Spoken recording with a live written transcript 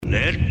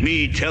Let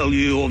me tell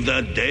you of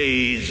the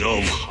days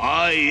of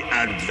high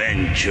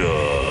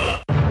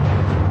adventure.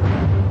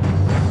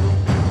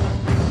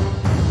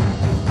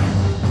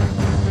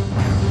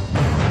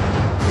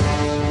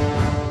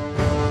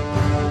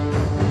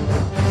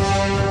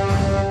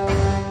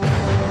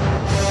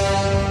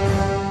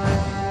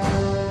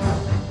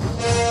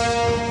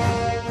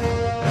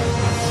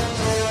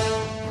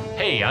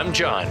 Hey, I'm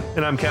John.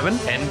 And I'm Kevin.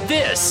 And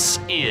this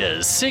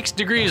is 6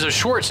 Degrees of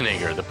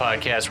Schwarzenegger, the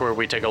podcast where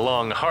we take a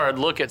long, hard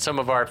look at some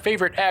of our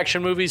favorite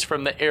action movies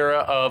from the era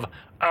of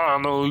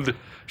Arnold.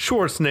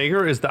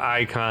 Schwarzenegger is the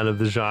icon of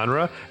the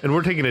genre, and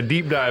we're taking a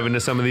deep dive into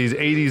some of these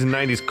 80s and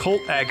 90s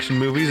cult action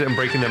movies and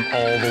breaking them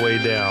all the way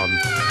down.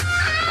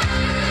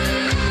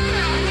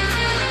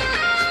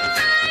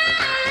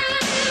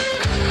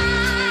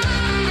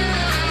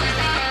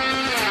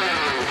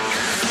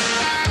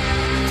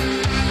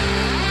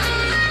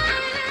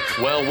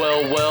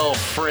 Well,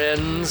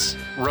 friends,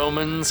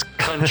 Romans,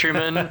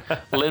 countrymen,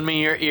 lend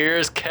me your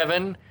ears,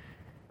 Kevin.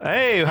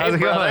 Hey, how's it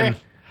going?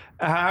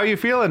 How are you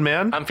feeling,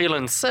 man? I'm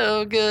feeling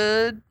so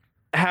good.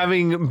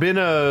 Having been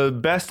a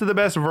best of the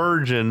best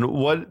virgin,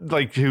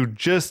 who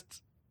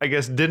just, I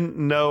guess, didn't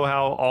know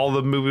how all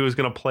the movie was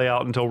going to play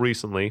out until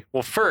recently.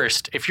 Well,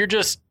 first, if you're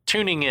just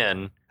tuning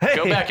in,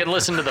 go back and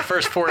listen to the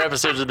first 4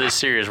 episodes of this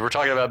series. We're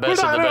talking about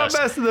best of the best.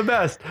 Best of the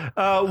best.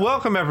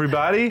 Welcome,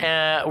 everybody.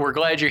 We're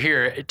glad you're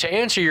here. To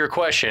answer your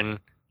question,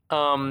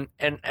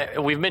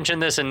 we've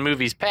mentioned this in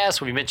movies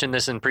past, we've mentioned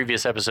this in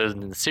previous episodes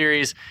in the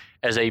series,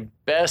 as a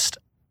best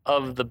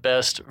of the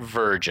best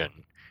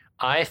virgin.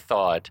 I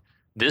thought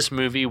this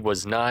movie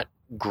was not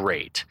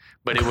great,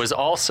 but it was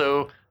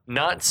also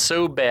not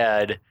so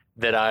bad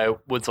that I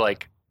was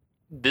like,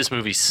 this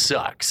movie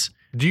sucks.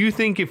 Do you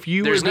think if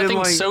you There's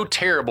nothing so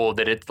terrible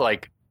that it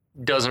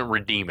doesn't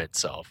redeem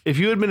itself? If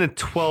you had been a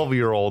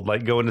 12-year-old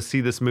going to see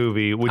this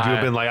movie, would you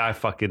have been like, I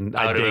dig it?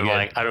 I'd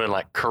have been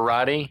like,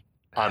 karate,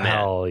 I'm in.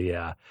 Hell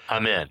yeah.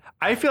 I'm in.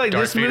 I feel like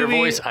Darth this Vader movie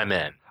voice, I'm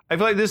in. I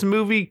feel like this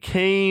movie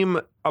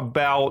came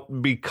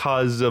about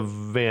because of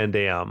Van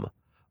Damme.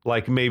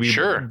 Maybe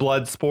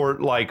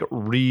Bloodsport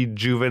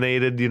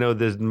rejuvenated,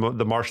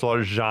 the martial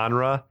arts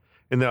genre.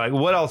 And they're like,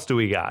 what else do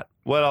we got?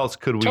 What else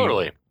could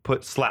we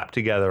slap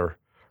together?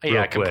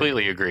 Yeah, I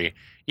completely agree.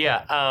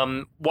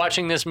 Yeah,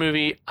 watching this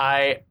movie,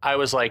 I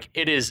was like,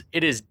 it is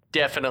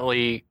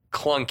definitely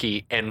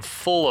clunky and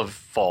full of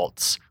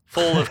faults,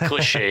 full of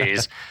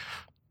cliches,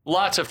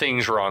 lots of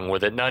things wrong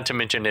with it. Not to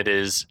mention it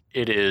is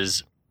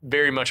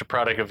very much a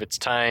product of its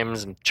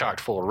times and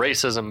chock full of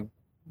racism.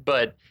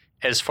 But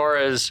as far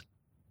as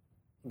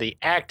the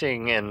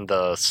acting and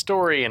the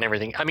story and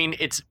everything, I mean,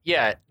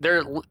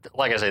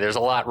 like I say, there's a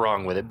lot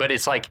wrong with it, but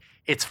it's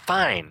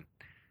fine.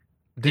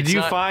 It's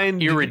not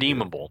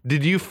irredeemable?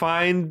 Did you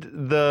find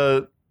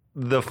the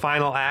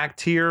final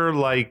act here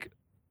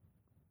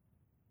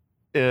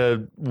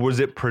was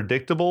it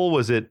predictable?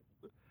 Was it?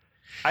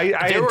 I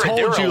had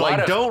told you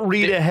don't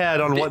read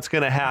ahead on what's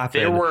going to happen.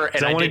 There were,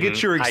 and I want to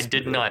get your. I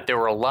did not. There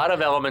were a lot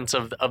of elements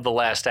of the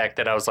last act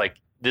that I was like,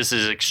 this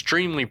is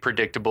extremely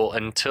predictable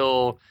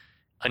until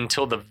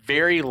the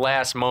very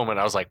last moment.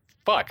 I was like,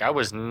 fuck, I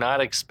was not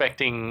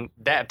expecting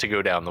that to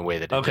go down the way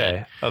that it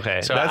did.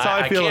 Okay. So that's how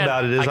I feel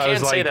about it. I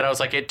can't say that. I was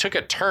like, it took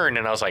a turn,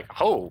 and I was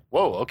like, oh,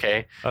 whoa,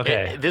 okay.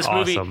 This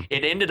movie,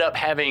 it ended up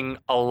having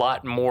a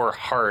lot more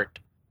heart.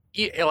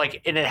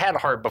 And it had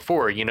heart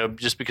before,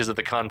 just because of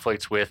the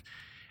conflicts with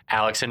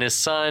Alex and his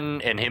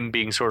son and him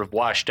being sort of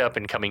washed up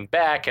and coming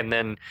back, and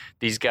then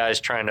these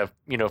guys trying to,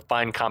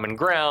 find common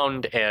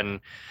ground,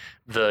 and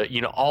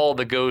all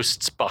the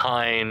ghosts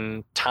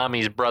behind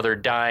Tommy's brother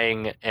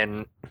dying,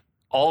 and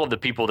all of the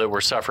people that were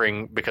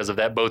suffering because of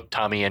that, both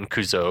Tommy and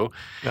Kuzo.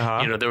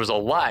 Uh-huh. There was a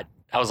lot.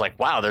 I was like,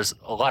 wow, there's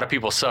a lot of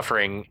people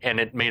suffering, and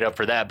it made up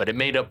for that, but it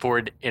made up for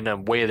it in a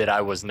way that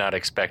I was not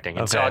expecting.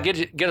 And so I'll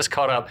get us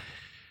caught up.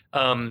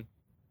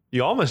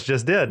 You almost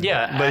just did.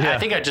 Yeah, I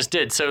think I just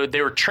did. So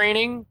they were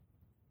training.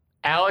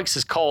 Alex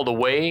is called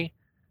away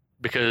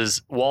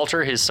because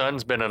Walter, his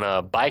son's been in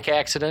a bike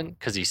accident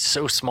because he's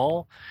so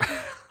small.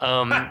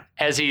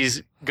 As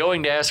he's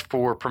going to ask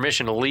for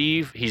permission to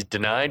leave, he's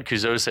denied.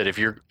 Kuzo said, if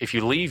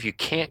you leave, you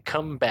can't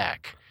come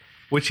back.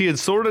 Which he had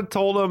sort of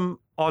told him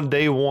on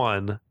day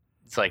one.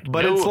 It's like,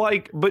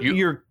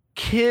 your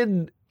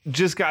kid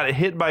just got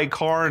hit by a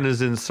car and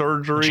is in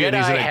surgery. Jedi and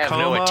he's in a have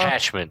coma. No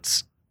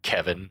attachments,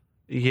 Kevin.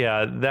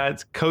 Yeah,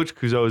 that's Coach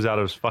Kuzo's out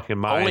of his fucking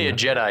mind. Only a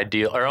Jedi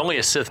deal, or only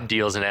a Sith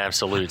deals in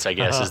absolutes, I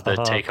guess, is the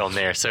take home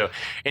there. So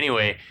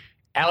anyway,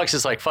 Alex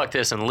is like, fuck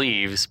this, and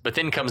leaves, but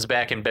then comes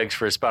back and begs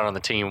for a spot on the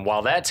team.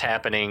 While that's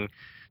happening,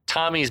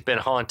 Tommy's been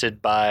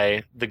haunted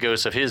by the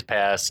ghosts of his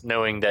past,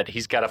 knowing that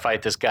he's got to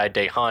fight this guy,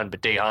 Dahan,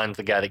 but Dahan's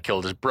the guy that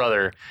killed his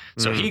brother.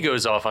 So he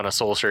goes off on a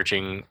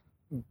soul-searching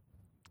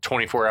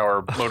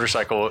 24-hour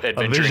motorcycle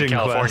adventure in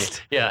California.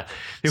 Quest. Yeah.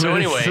 So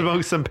anyway,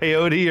 smoke some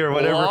peyote or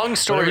whatever. Long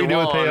story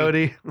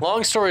long.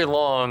 Long story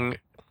long.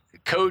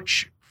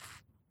 Coach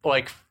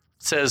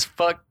says,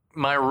 "Fuck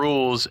my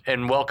rules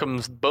and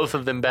welcomes both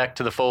of them back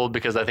to the fold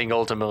because I think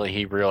ultimately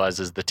he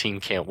realizes the team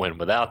can't win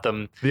without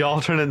them. The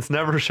alternates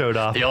never showed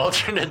up. The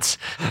alternates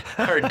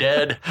are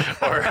dead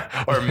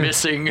or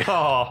missing.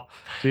 Oh,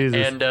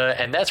 Jesus.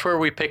 And that's where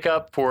we pick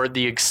up for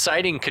the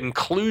exciting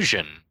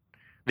conclusion,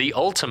 the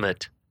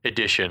ultimate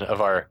edition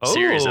of our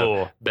series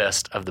of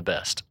Best of the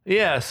Best.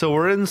 Yeah, so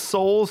we're in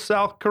Seoul,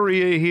 South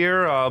Korea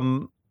here.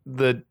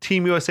 The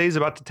Team USA is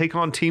about to take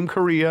on Team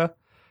Korea.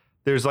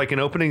 There's like an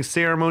opening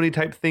ceremony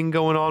type thing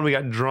going on. We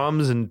got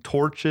drums and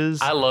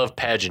torches. I love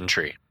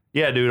pageantry.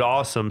 Yeah, dude,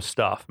 awesome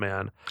stuff,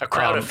 man. A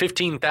crowd of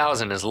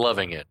 15,000 is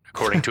loving it,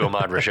 according to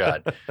Ahmad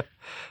Rashad.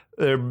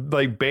 They're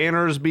like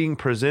banners being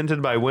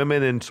presented by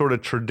women in sort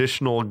of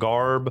traditional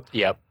garb.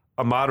 Yep.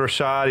 Ahmad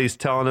Rashad, he's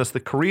telling us the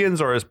Koreans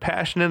are as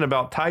passionate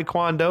about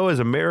Taekwondo as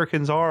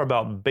Americans are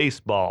about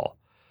baseball.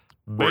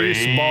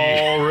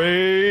 Baseball,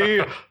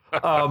 Ray.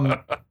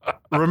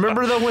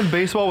 Remember though when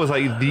baseball was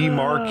like the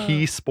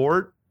marquee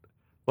sport?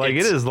 Like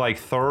it is like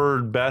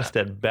third best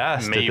at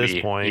best maybe, at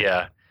this point.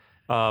 Yeah.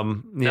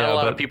 Not a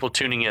lot of people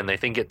tuning in. They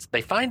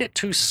find it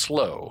too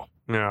slow.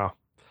 Yeah.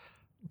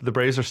 The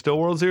Braves are still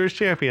World Series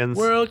champions.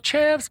 World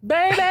champs,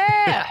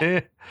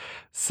 baby.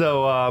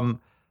 So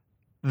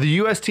the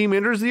U.S. team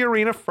enters the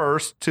arena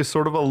first to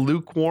sort of a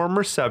lukewarm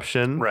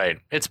reception. Right.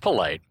 It's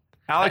polite.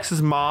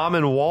 Alex's mom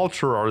and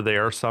Walter are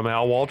there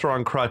somehow. Walter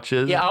on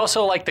crutches. Yeah, I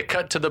also like the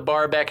cut to the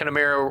bar back in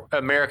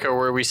America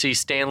where we see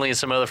Stanley and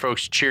some other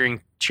folks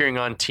cheering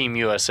on Team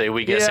USA.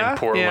 We guess in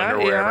Portland or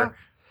wherever. Yeah.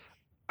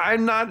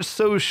 I'm not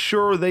so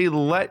sure they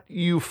let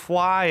you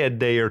fly a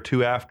day or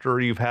two after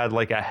you've had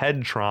like a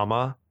head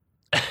trauma.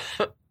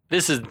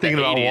 This is thinking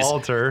about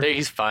Walter.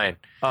 He's fine.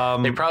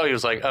 They probably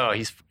was like, oh,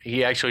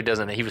 he actually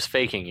doesn't. He was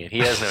faking it. He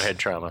has no head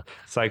trauma.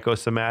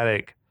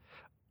 Psychosomatic.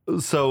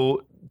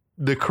 So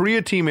the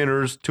Korea team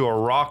enters to a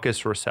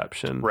raucous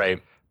reception.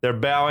 Right. They're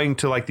bowing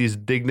to like these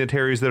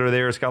dignitaries that are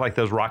there. It's got like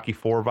those Rocky IV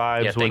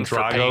vibes when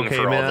Drago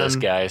came in. All this,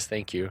 guys.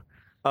 Thank you.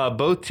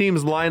 Both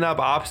teams line up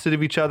opposite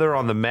of each other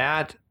on the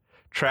mat.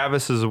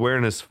 Travis is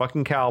wearing his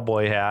fucking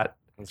cowboy hat.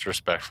 It's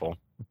respectful.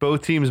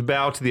 Both teams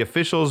bow to the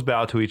officials,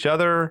 bow to each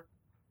other.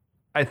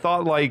 I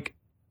thought like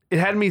it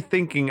had me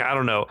thinking, I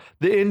don't know,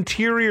 the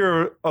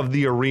interior of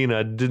the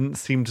arena didn't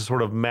seem to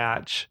sort of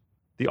match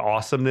the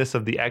awesomeness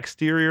of the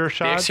exterior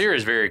shots. The exterior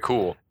is very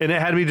cool. And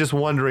it had me just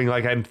wondering,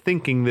 like, I'm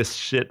thinking this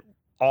shit,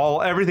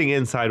 everything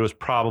inside was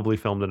probably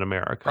filmed in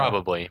America.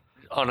 Probably.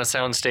 On a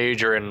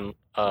soundstage or in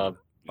a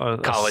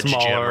college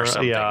gym or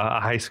something. Yeah, a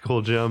high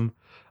school gym.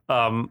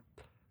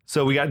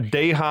 So we got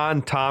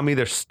Daehan, Tommy,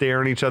 they're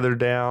staring each other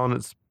down.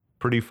 It's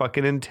pretty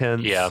fucking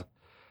intense. Yeah.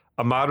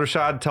 Ahmad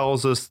Rashad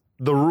tells us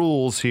the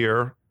rules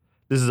here.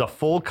 This is a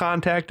full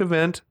contact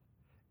event.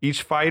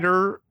 Each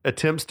fighter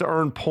attempts to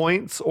earn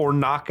points or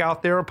knock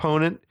out their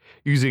opponent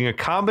using a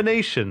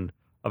combination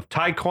of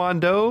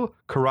Taekwondo,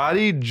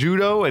 karate,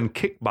 judo, and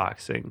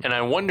kickboxing. And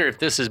I wonder if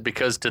this is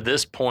because to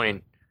this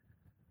point,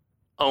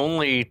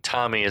 only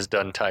Tommy has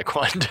done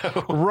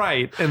Taekwondo.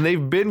 Right. And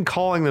they've been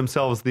calling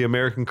themselves the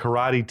American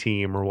Karate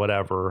Team or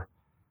whatever.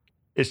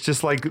 It's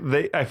just like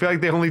I feel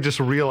like they only just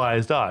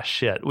realized,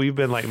 shit, we've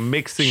been like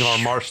mixing our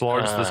martial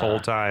arts this whole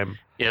time.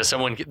 Yeah,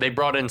 they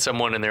brought in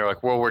someone and they're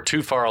like, well, we're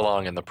too far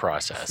along in the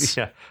process.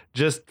 Yeah,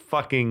 just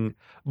fucking,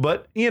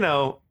 but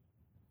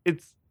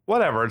it's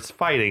whatever. It's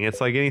fighting.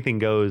 It's like anything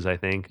goes, I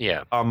think.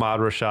 Yeah. Ahmad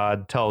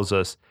Rashad tells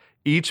us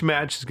each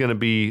match is going to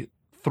be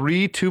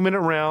 3 2-minute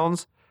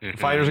rounds. Mm-hmm.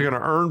 Fighters are going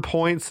to earn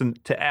points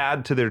and to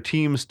add to their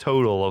team's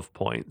total of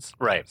points.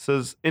 Right. So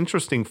it's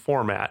interesting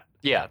format.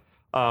 Yeah.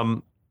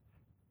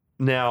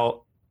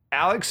 Now,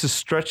 Alex is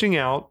stretching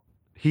out.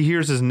 He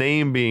hears his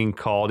name being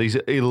called. He's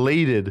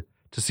elated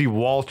to see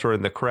Walter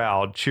in the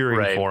crowd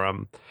cheering for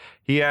him.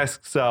 He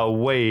asks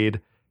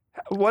Wade,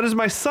 what is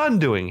my son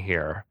doing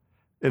here?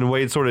 And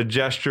Wade sort of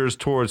gestures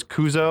towards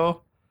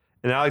Kuzo.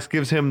 And Alex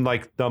gives him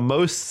like the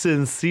most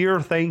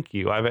sincere thank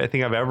you I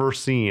think I've ever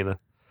seen.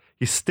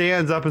 He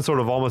stands up and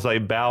sort of almost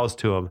like bows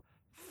to him.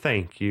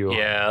 Thank you.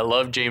 Yeah, I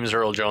love James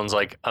Earl Jones'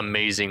 like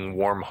amazing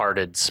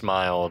warm-hearted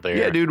smile there.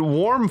 Yeah, dude,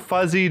 warm,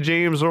 fuzzy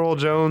James Earl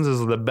Jones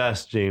is the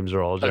best James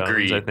Earl Jones,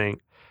 Agreed. I think.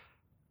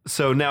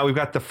 So now we've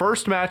got the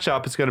first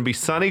matchup. It's going to be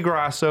Sonny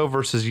Grasso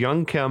versus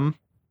Young Kim.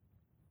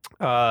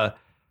 The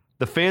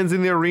fans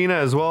in the arena,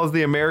 as well as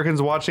the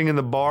Americans watching in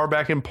the bar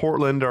back in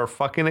Portland, are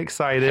fucking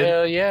excited.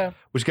 Hell yeah.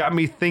 Which got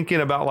me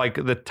thinking about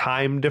like the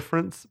time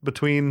difference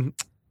between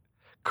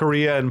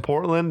Korea and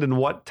Portland and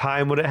what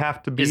time would it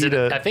have to be?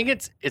 I think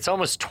it's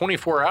almost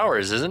 24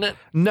 hours, isn't it?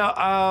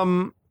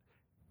 No,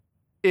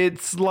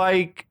 it's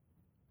like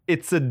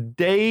it's a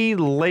day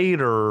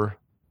later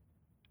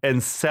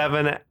and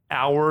 7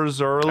 hours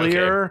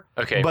earlier.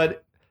 Okay.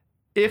 But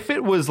if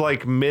it was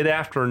like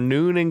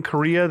mid-afternoon in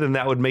Korea, then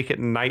that would make it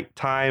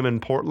nighttime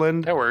in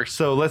Portland. That works.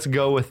 So let's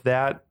go with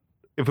that.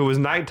 If it was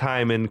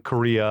nighttime in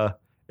Korea,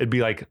 it'd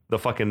be like the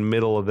fucking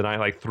middle of the night,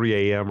 like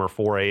 3 a.m. or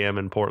 4 a.m.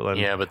 in Portland.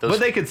 Yeah, but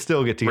they could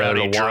still get together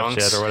to watch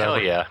drunks, it or whatever.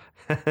 Hell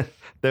yeah.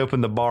 They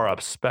opened the bar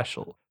up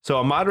special. So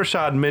Ahmad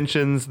Rashad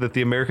mentions that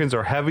the Americans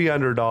are heavy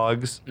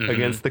underdogs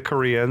against the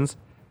Koreans.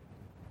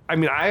 I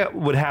mean, I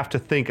would have to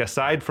think,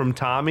 aside from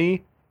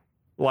Tommy,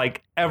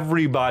 like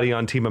everybody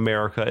on Team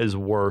America is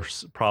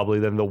worse probably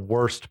than the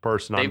worst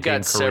person on Team Korea.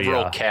 They've got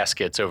several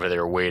caskets over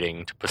there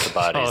waiting to put the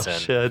bodies in.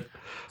 Shit.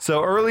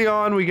 So early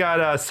on, we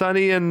got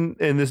Sonny and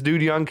this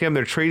dude Young Kim.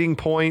 They're trading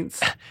points.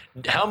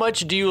 How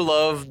much do you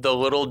love the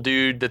little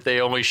dude that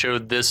they only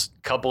showed this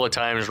couple of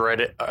times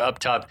right up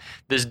top?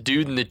 This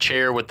dude in the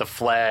chair with the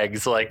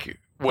flags, like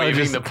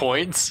waving the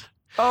points.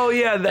 Oh,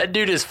 yeah. That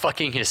dude is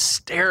fucking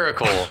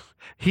hysterical.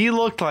 He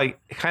looked like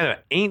kind of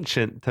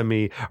ancient to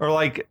me, or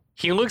like...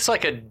 He looks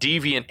like a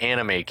deviant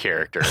anime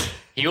character.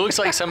 He looks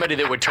like somebody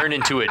that would turn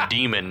into a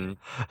demon.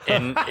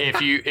 And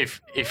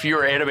if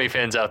you're anime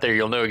fans out there,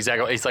 you'll know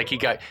exactly. It's like he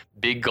got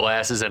big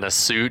glasses and a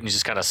suit and he's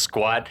just kind of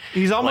squat.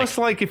 He's almost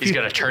like if he's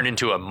going to turn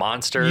into a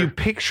monster. You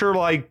picture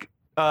like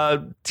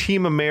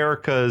Team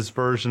America's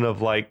version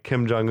of like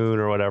Kim Jong-un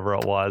or whatever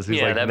it was.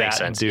 He's like that makes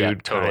sense.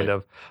 Dude, totally. Kind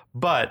of.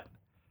 But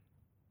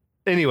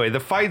anyway, the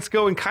fight's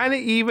going kind of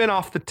even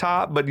off the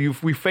top, but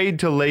we fade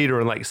to later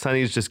and like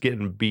Sonny's just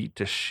getting beat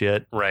to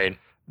shit. Right.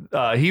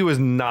 He was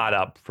not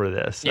up for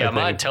this. Yeah,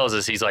 Mod tells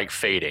us he's like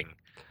fading.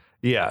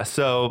 Yeah,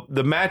 so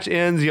the match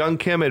ends. Young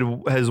Kim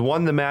has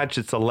won the match.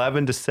 It's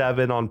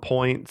 11-7 on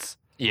points.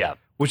 Yeah.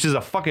 Which is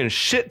a fucking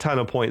shit ton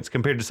of points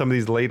compared to some of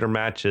these later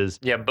matches.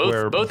 Yeah,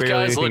 both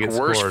guys look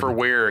worse for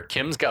wear.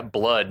 Kim's got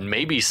blood.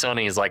 Maybe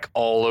Sonny's like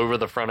all over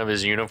the front of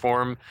his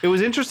uniform. It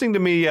was interesting to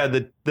me, yeah,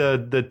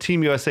 the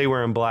Team USA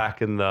wearing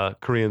black and the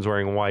Koreans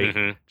wearing white,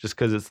 just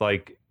because it's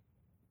like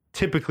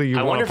typically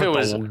you want to put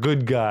the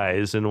good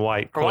guys in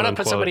white. Or why not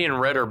put somebody in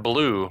red or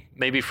blue?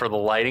 Maybe for the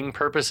lighting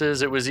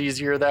purposes, it was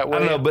easier that way. I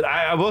don't know, but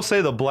I will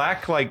say the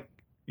black like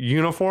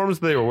uniforms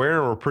they were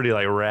wearing were pretty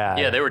like rad.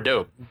 Yeah, they were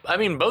dope. I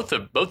mean, both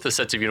the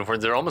sets of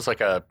uniforms, they're almost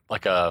like an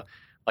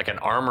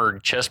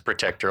armored chest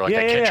protector, like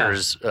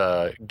catcher's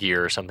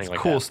gear or something like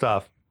that. Cool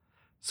stuff.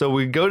 So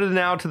we go to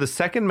the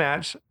second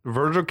match,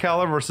 Virgil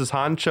Keller versus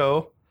Han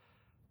Cho.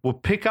 We'll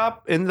pick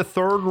up in the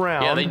third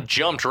round. Yeah, they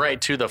jumped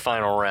right to the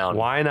final round.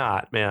 Why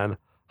not, man?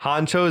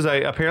 Han Cho's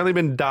apparently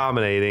been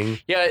dominating.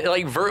 Yeah,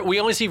 like we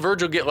only see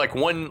Virgil get like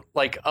one,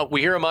 like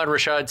we hear Ahmad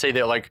Rashad say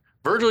that like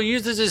Virgil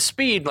uses his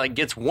speed, like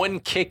gets one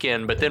kick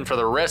in, but then for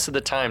the rest of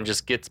the time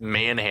just gets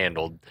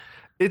manhandled.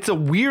 It's a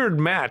weird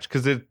match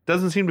because it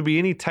doesn't seem to be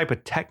any type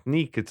of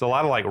technique. It's a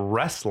lot of like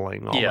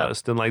wrestling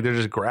almost, and like they're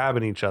just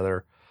grabbing each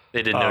other.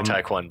 They didn't know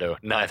Taekwondo,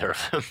 neither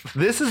of them.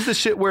 This is the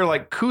shit where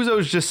like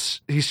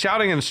Kuzo's he's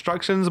shouting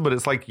instructions, but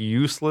it's like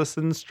useless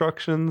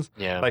instructions.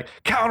 Yeah. Like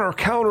counter,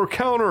 counter,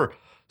 counter,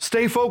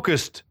 stay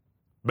focused,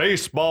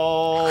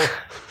 baseball.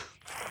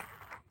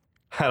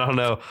 I don't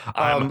know.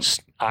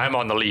 I'm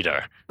on the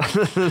leader.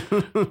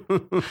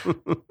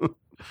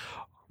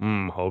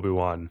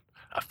 Obi-Wan.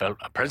 I felt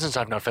a presence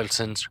I've not felt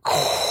since.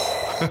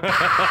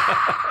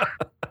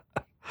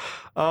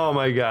 Oh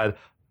my God.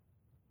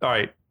 All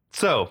right.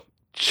 So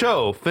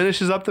Cho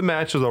finishes up the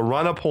match with a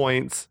run of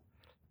points,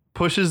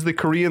 pushes the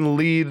Korean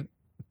lead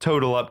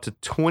total up to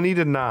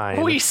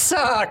 20-9. We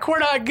suck. We're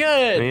not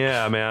good.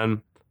 Yeah,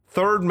 man.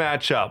 Third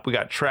matchup, we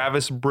got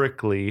Travis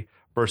Brickley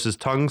versus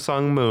Tung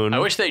Sung Moon. I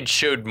wish they'd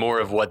showed more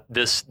of what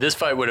this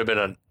fight would have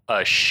been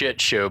a shit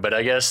show, but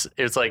I guess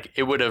it's like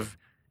it would have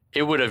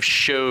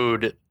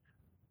showed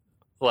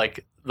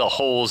like the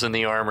holes in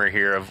the armor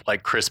here of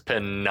like Chris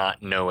Penn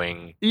not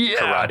knowing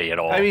karate at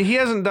all. I mean, he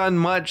hasn't done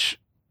much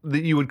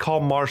that you would call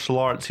martial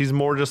arts. He's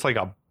more just like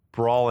a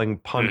brawling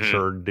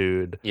puncher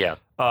dude. Yeah.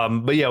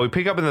 But yeah, we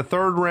pick up in the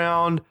third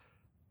round.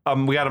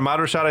 We got a Ahmad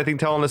Rashad, I think,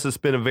 telling us it's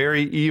been a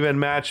very even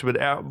match, but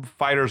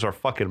fighters are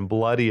fucking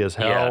bloody as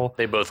hell. Yeah,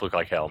 they both look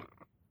like hell.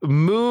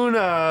 Moon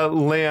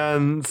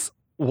lands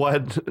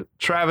what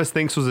Travis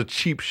thinks was a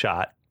cheap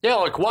shot. Yeah,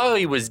 like while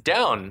he was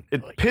down.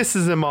 It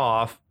pisses him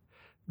off.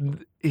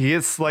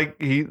 His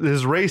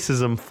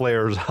racism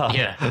flares up.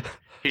 Yeah.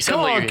 Come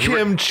on,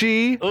 Kim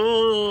Chi.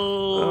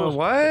 Oh,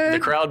 what? The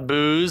crowd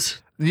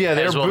boos. Yeah,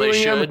 they're booing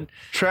him.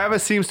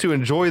 Travis seems to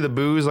enjoy the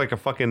boos like a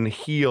fucking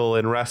heel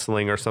in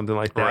wrestling or something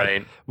like that.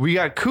 Right. We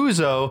got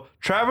Kuzo.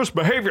 Travis,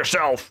 behave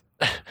yourself.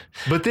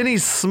 But then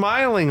he's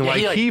smiling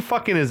like he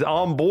fucking is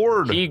on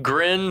board. He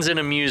grins in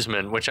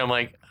amusement, which I'm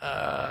like,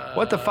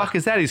 what the fuck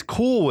is that? He's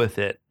cool with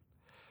it.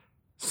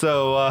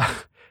 So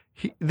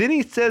then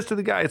he says to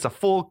the guy, it's a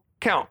full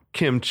count,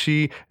 Kim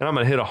Chi, and I'm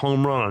going to hit a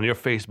home run on your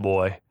face,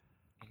 boy.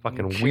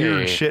 Fucking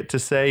weird shit to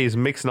say. He's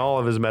mixing all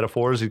of his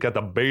metaphors. He's got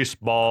the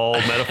baseball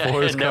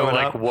metaphors coming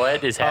up.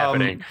 What is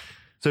happening?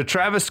 So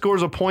Travis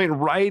scores a point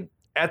right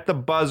at the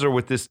buzzer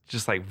with this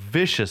just like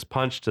vicious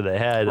punch to the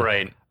head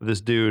of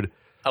this dude.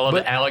 I love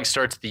that Alex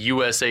starts the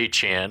USA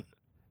chant.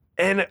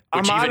 And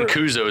which even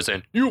Kuzo's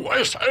in.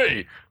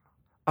 USA!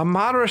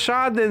 Ahmad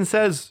Rashad then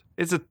says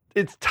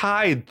it's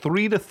tied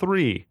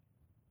 3-3.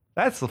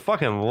 That's the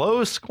fucking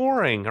low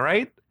scoring,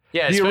 right?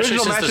 Yeah, the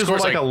original matches were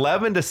like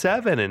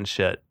 11-7 and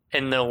shit.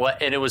 And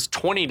it was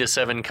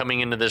 20-7 coming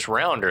into this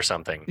round or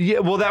something. Yeah,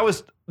 well, that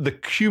was the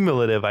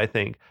cumulative, I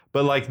think.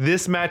 But like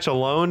this match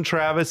alone,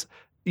 Travis,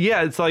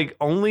 yeah, it's like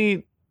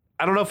only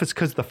I don't know if it's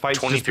because the fight's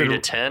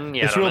 23-10.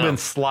 Yeah, it's really been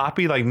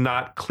sloppy, like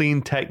not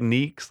clean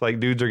techniques. Like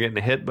dudes are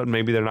getting hit, but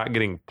maybe they're not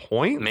getting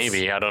points.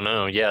 Maybe, I don't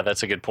know. Yeah,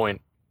 that's a good point.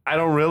 I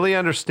don't really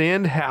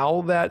understand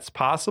how that's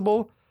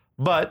possible,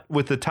 but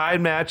with the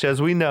tied match,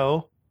 as we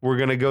know, we're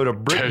gonna go to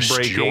brick Test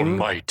breaking. Your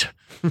might.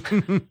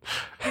 Hit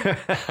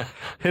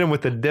him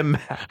with the dim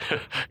mak.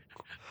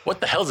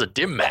 What the hell's a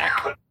dim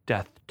mak?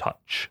 Death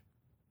touch.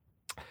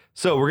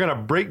 So we're gonna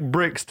break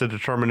bricks to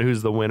determine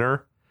who's the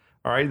winner.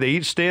 All right, they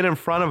each stand in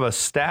front of a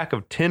stack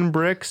of 10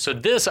 bricks. So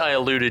this I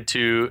alluded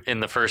to in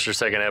the first or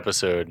second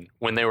episode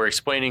when they were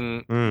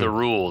explaining the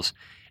rules.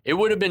 It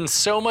would have been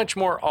so much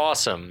more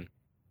awesome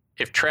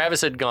if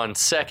Travis had gone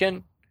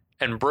second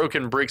and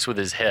broken bricks with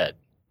his head.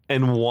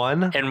 And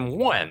won?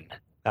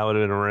 That would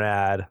have been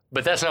rad.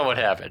 But that's not what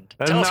happened.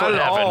 That's not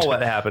at all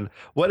what happened.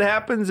 What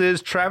happens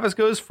is Travis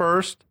goes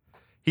first.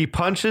 He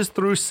punches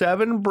through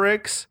 7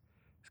 bricks.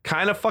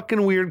 Kind of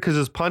fucking weird because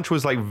his punch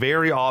was like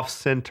very off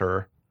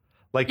center.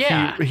 Like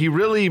he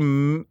really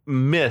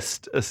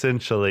missed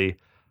essentially.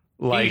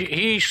 Like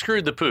he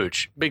screwed the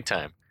pooch big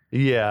time.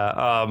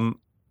 Yeah,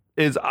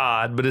 is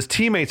odd, but his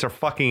teammates are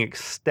fucking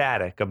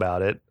ecstatic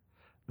about it.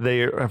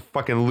 They are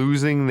fucking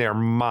losing their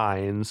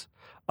minds.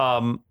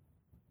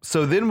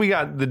 So then we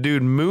got the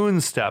dude Moon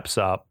steps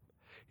up.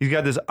 He's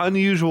got this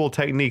unusual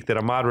technique that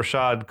Ahmad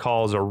Rashad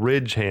calls a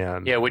ridge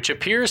hand. Yeah, which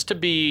appears to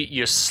be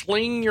you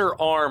sling your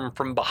arm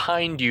from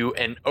behind you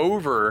and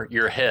over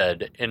your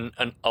head in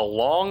a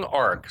long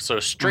arc. So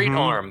straight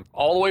arm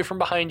all the way from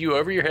behind you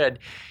over your head.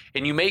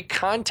 And you make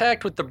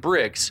contact with the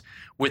bricks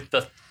with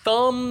the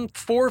thumb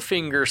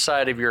forefinger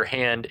side of your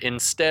hand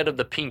instead of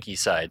the pinky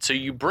side. So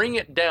you bring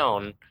it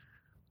down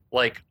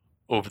like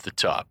over the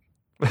top.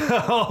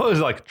 Oh, it was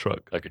like a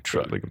truck. Like a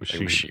truck. Like a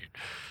machine.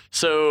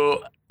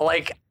 So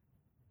like...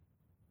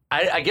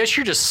 I guess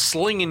you're just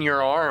slinging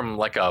your arm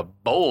like a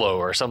bolo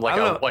or something,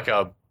 like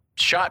a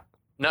shot,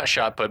 not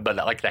shot put, but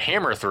like the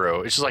hammer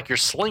throw. It's just like you're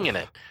slinging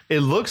it.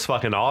 It looks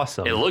fucking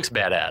awesome. It looks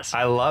badass.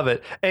 I love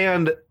it.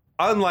 And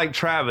unlike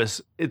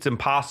Travis, it's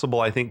impossible,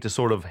 I think, to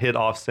sort of hit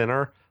off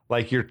center.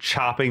 Like you're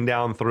chopping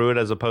down through it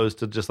as opposed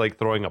to just like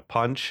throwing a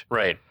punch.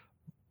 Right.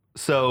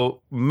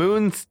 So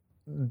Moon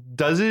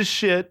does his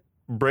shit,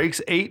 breaks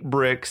 8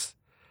 bricks.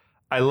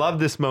 I love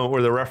this moment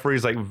where the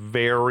referee's like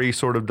very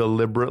sort of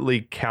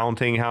deliberately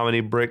counting how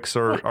many bricks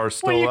are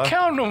still What are you left.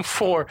 counting them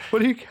for?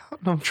 What are you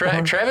counting them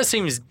for? Travis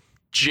seems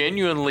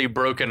genuinely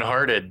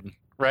brokenhearted,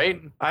 right?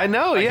 I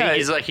know, yeah.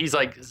 He's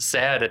like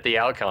sad at the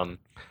outcome.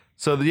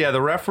 So the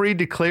referee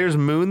declares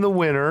Moon the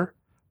winner,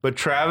 but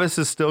Travis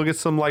still gets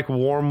some like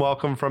warm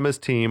welcome from his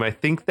team. I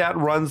think that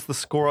runs the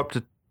score up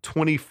to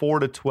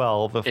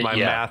 24-12 if my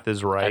math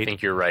is right. I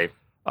think you're right.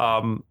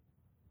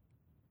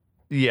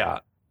 Yeah.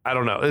 I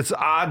don't know. It's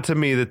odd to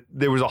me that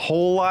there was a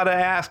whole lot of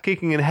ass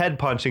kicking and head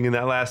punching in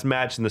that last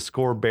match and the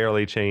score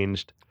barely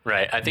changed.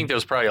 Right. I think there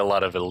was probably a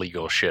lot of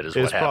illegal shit is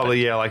what happened. It's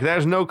probably, like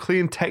there's no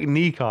clean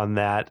technique on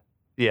that.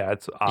 Yeah,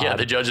 it's odd. Yeah,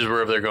 the judges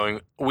were over there going,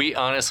 we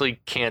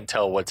honestly can't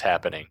tell what's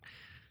happening.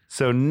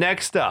 So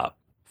next up,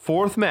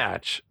 4th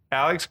match,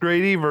 Alex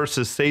Grady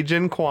versus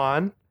Se-Jin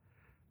Kwon.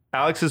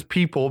 Alex's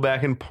people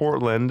back in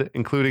Portland,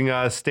 including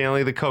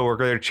Stanley the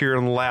coworker, they're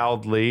cheering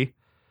loudly.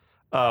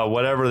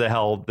 Whatever the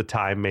hell the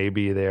time may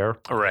be there.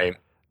 Right.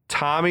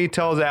 Tommy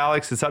tells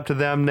Alex it's up to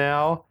them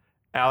now.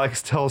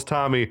 Alex tells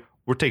Tommy,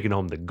 we're taking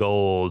home the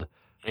gold,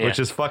 which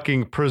is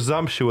fucking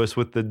presumptuous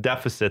with the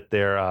deficit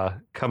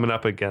they're coming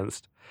up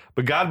against.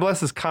 But God bless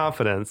his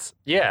confidence.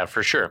 Yeah,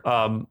 for sure.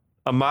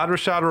 Ahmad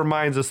Rashad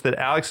reminds us that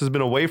Alex has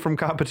been away from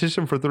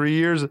competition for 3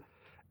 years,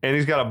 and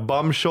he's got a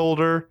bum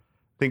shoulder.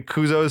 I think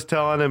Kuzo is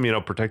telling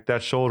him, protect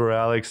that shoulder,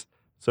 Alex.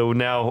 So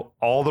now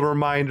all the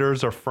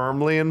reminders are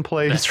firmly in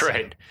place. That's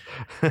right.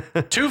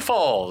 2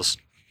 falls.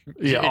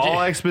 Yeah,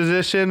 all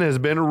exposition has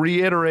been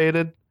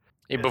reiterated.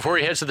 Before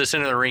he heads to the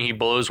center of the ring, he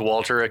blows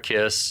Walter a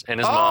kiss and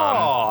his mom.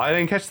 Oh, I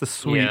didn't catch the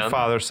sweet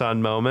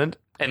father-son moment.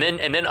 And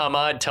then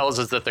Ahmad tells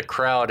us that the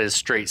crowd is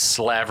straight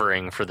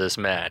slavering for this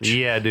match.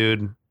 Yeah,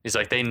 dude. He's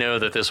like, they know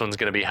that this one's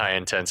going to be high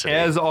intensity.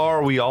 As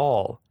are we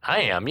all.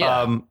 I am,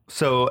 yeah.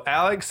 So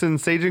Alex and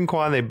Se-Jin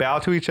Kwon, they bow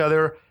to each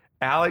other.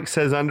 Alex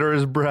says under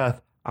his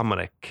breath, I'm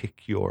going to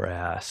kick your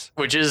ass.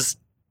 Which is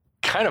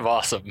kind of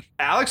awesome.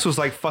 Alex was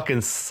like fucking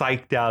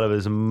psyched out of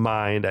his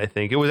mind, I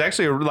think. It was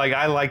actually like,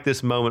 I like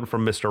this moment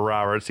from Mr.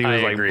 Roberts. He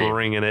was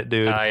bringing it,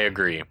 dude. I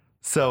agree.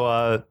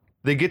 So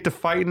they get to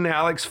fighting.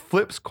 Alex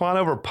flips Kwon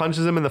over,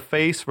 punches him in the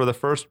face for the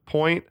first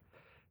point.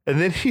 And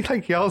then he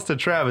like yells to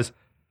Travis,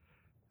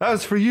 that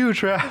was for you,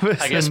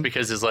 Travis. I guess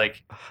because it's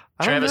like,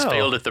 Travis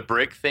failed at the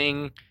brick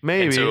thing.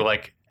 Maybe. And so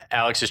like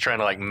Alex is trying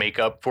to like make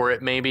up for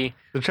it maybe.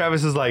 So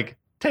Travis is like,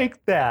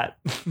 take that.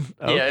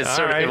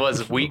 Yeah, it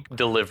was weak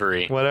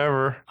delivery.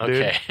 Whatever.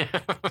 Okay.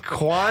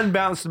 Kwon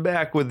bounced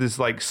back with this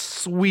like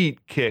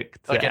sweet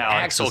kick to like an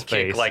Alex's axle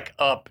face. kick, like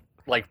up,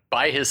 like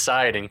by his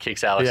side and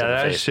kicks Alex in the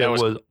face. Yeah, that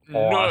shit was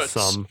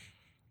awesome.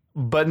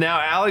 But now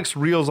Alex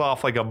reels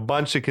off like a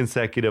bunch of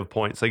consecutive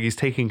points. Like he's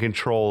taking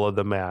control of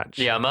the match.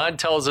 Yeah, Ahmad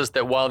tells us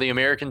that while the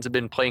Americans have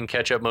been playing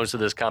catch up most of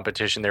this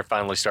competition, they're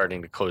finally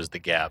starting to close the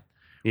gap.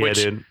 Yeah,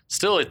 which dude.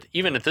 Still,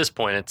 even at this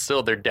point, it's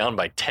still they're down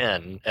by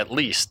 10 at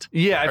least.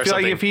 Yeah, I feel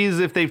like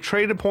if they've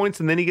traded points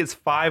and then he gets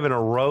 5 in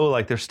a row,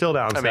 like they're still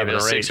down 7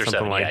 or 8,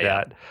 something like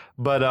that.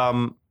 But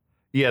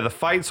the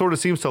fight sort of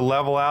seems to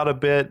level out a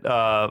bit.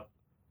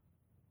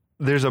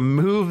 There's a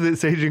move that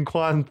Sajin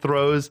Kwan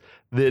throws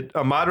that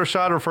Ahmad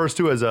Rashad refers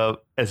to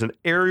as an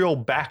aerial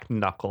back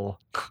knuckle.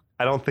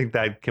 I don't think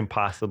that can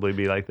possibly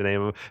be like the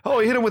name of it. Oh,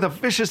 he hit him with a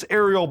vicious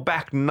aerial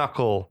back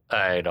knuckle.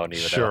 I don't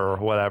even know. Sure,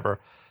 whatever.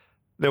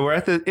 Then we're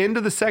at the end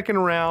of the second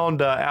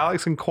round.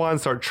 Alex and Kwan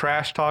start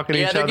trash talking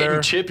each other. Yeah, they're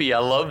getting chippy. I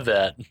love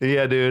that.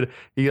 Yeah, dude.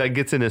 He like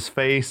gets in his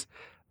face.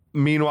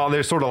 Meanwhile,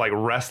 they're sort of like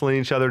wrestling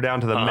each other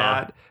down to the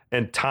mat.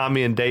 And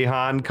Tommy and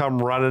Dahan come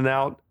running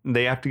out.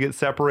 They have to get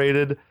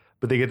separated,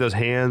 but they get those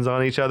hands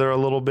on each other a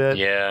little bit.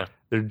 Yeah.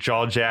 They're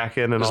jaw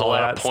jacking and There's all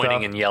that stuff. There's a lot of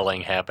pointing and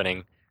yelling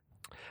happening.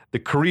 The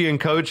Korean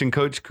coach and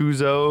Coach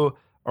Kuzo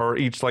are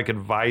each like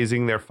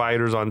advising their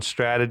fighters on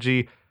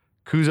strategy.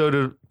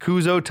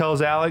 Kuzo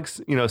tells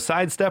Alex,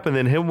 sidestep and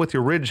then hit him with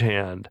your ridge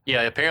hand.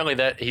 Yeah, apparently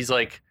that he's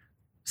like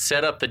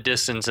set up the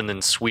distance and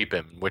then sweep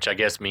him, which I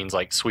guess means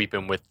like sweep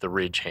him with the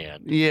ridge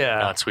hand. Yeah.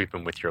 Not sweep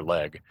him with your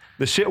leg.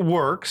 The shit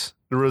works.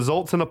 It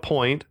results in a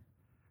point.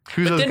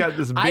 Kuzo's got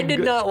this big... I did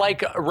not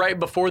like right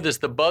before this,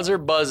 the buzzer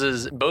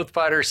buzzes, both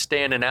fighters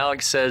stand and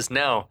Alex says,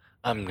 now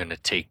I'm going to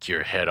take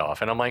your head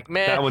off. And I'm like,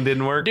 man. That one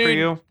didn't work for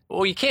you?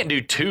 Well, you can't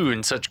do 2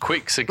 in such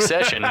quick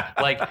succession.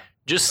 Like,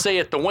 just say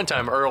it the one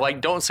time, or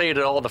like don't say it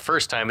at all the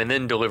first time and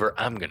then deliver,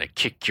 I'm going to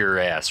kick your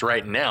ass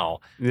right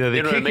now. Yeah,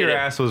 the kick your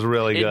ass was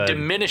really good. It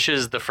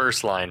diminishes the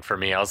first line for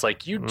me. I was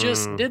like, you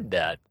just did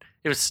that.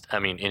 It was,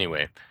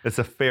 anyway. It's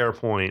a fair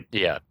point.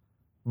 Yeah.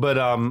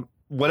 But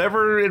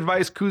whatever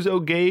advice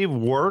Kuzo gave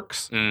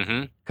works.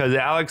 Because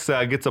Alex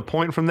gets a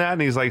point from that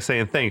and he's like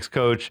saying, thanks,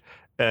 coach.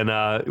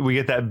 And we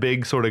get that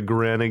big sort of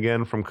grin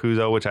again from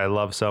Kuzo, which I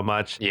love so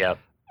much. Yeah.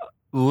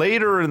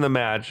 Later in the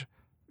match,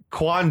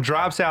 Kwan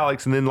drops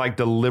Alex and then like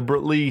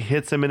deliberately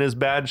hits him in his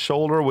bad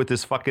shoulder with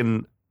this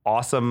fucking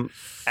awesome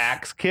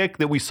axe kick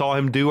that we saw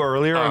him do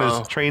earlier on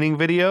his training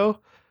video.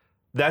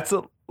 That's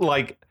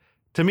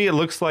to me, it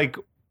looks like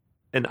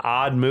an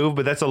odd move,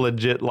 but that's a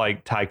legit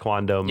like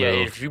Taekwondo move.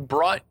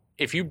 Yeah,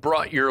 if you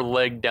brought your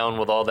leg down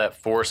with all that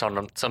force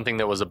on something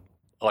that was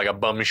like a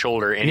bum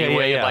shoulder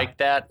anyway, like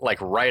that, like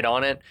right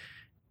on it,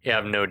 you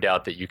have no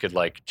doubt that you could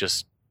like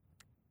just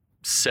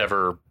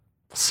sever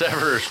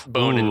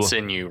bone and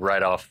sinew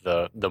right off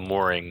the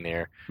mooring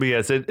there. But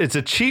yes, it's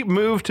a cheap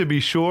move to be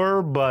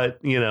sure, but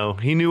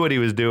he knew what he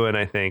was doing,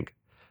 I think.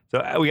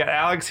 So we got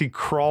Alex, he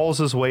crawls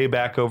his way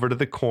back over to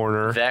the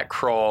corner. That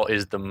crawl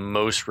is the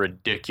most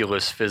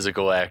ridiculous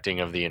physical acting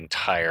of the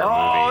entire movie.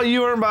 Oh, you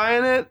weren't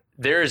buying it?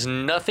 There is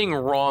nothing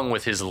wrong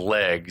with his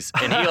legs.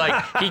 And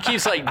he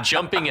keeps like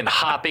jumping and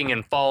hopping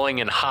and falling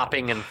and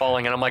hopping and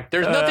falling. And I'm like,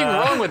 there's nothing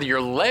wrong with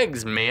your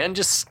legs, man.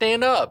 Just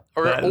stand up.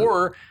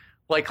 Or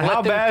like,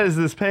 how bad is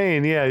this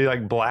pain? Yeah, you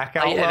like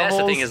blackout levels. And that's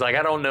the thing is like,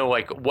 I don't know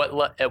like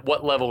at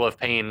what level of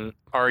pain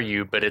are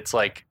you, but it's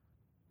like,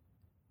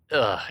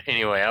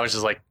 anyway, I was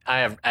just like,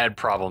 I had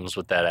problems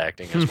with that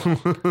acting as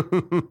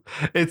well.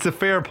 It's a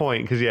fair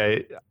point because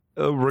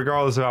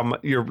regardless of how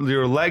much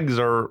your legs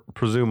are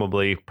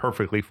presumably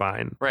perfectly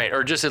fine, right?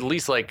 Or just at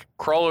least like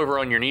crawl over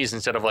on your knees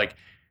instead of like.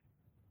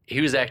 He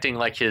was acting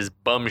like his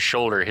bum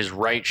shoulder, his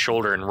right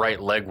shoulder and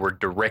right leg were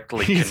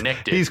directly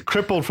connected. He's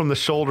crippled from the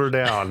shoulder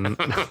down.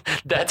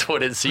 That's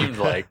what it seemed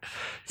like.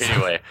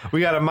 Anyway. So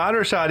we got Ahmad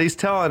Rashad. He's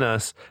telling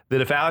us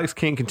that if Alex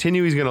can't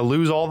continue, he's going to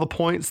lose all the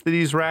points that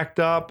he's racked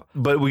up.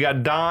 But we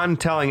got Don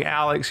telling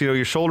Alex,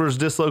 your shoulder's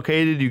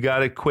dislocated. You got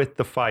to quit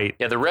the fight.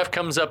 Yeah, the ref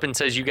comes up and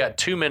says, you got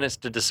 2 minutes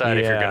to decide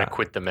if you're going to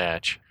quit the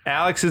match.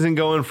 Alex isn't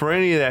going for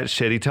any of that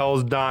shit. He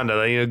tells Don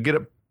to, get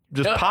it.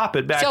 Just pop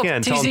it back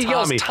in. Tell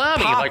Tommy.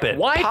 Pop it.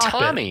 Why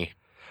Tommy? It.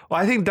 Well,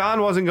 I think Don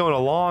wasn't going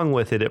along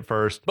with it at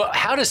first. But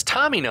how does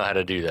Tommy know how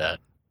to do that?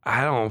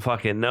 I don't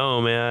fucking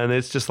know, man.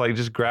 It's just like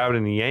grab it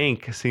and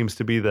yank seems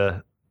to be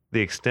the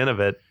extent of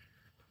it.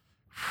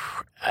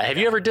 Have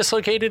you ever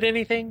dislocated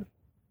anything?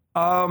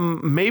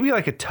 Maybe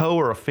like a toe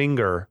or a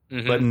finger,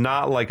 but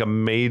not like a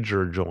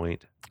major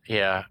joint.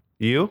 Yeah.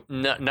 You?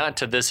 No, not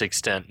to this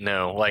extent,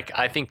 no. Like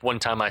I think one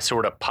time I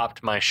sort of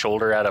popped my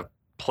shoulder out of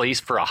place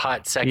for a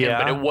hot second,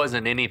 but it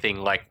wasn't anything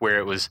like where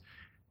it was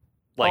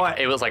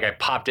like it was like I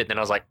popped it, then I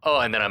was like,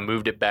 and then I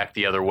moved it back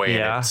the other way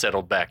and it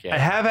settled back in. I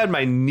have had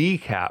my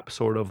kneecap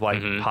sort of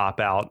like pop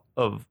out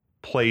of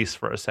place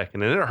for a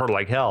second and it hurt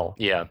like hell.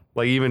 Yeah.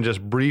 Like even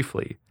just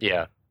briefly.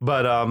 Yeah.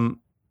 But I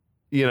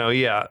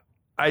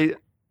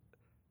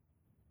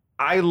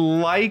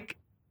like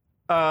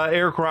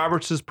Eric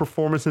Roberts'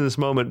 performance in this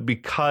moment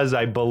because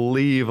I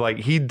believe like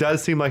he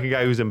does seem like a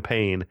guy who's in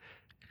pain.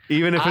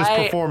 Even if his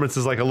performance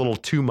is like a little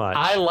too much.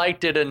 I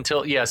liked it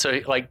until, so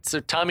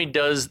Tommy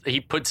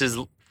he puts his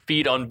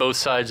feet on both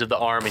sides of the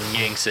arm and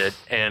yanks it,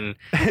 and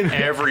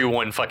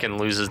everyone fucking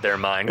loses their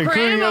mind.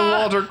 Including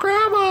Walter,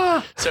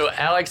 Grandma! So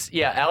Alex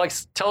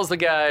tells the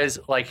guys,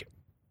 like,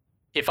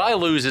 if I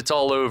lose, it's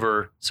all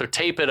over, so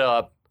tape it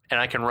up, and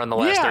I can run the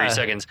last 30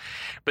 seconds.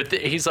 But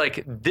he's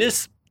like,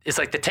 this it's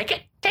like the tape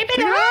it.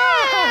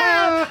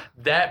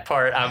 That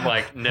part, I'm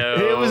like, no.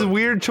 It was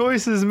weird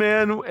choices,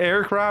 man.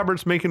 Eric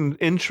Roberts making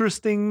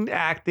interesting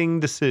acting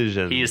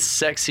decisions. His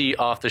sexy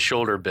off the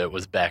shoulder bit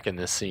was back in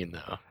this scene,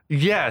 though.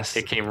 Yes.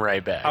 It came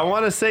right back. I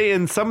want to say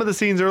in some of the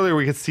scenes earlier,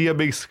 we could see a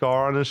big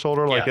scar on his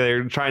shoulder. Like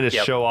they're trying to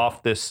show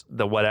off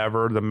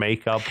the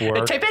makeup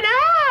work. Tape it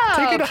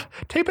up!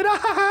 Tape it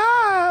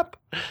up!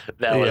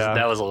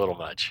 That was a little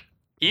much.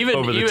 Even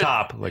over the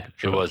top, like a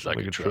truck, it was like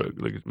a truck,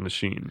 like a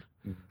machine.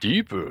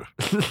 Deeper.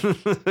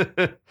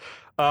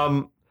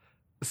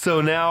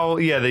 So now,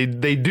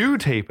 they do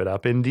tape it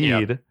up,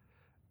 indeed.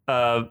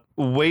 Yep.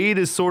 Wade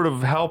is sort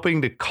of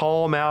helping to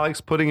calm Alex,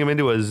 putting him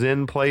into a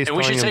zen place. And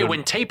we should say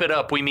when tape it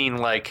up, we mean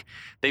like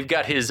they've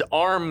got his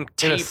arm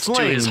taped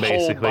to his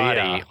whole body.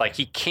 Yeah. Like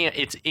he can't,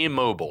 it's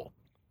immobile.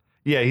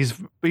 Yeah, he's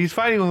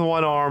fighting with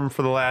one arm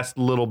for the last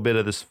little bit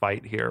of this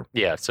fight here.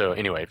 Yeah, so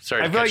anyway,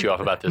 sorry to cut you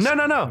off about this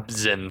no.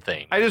 Zen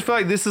thing. I just feel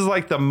like this is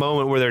like the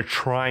moment where they're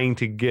trying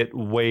to get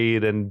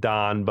Wade and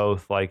Don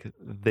both like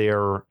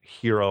their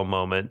hero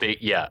moment.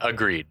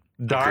 Agreed.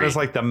 Don is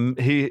like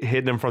he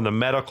hitting him from the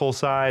medical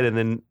side,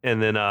 and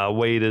then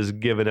Wade is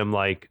giving him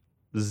like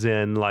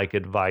Zen like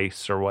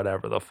advice or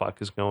whatever the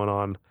fuck is going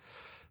on.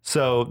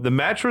 So the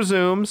match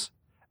resumes.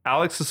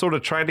 Alex is sort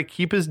of trying to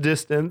keep his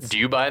distance. Do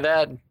you buy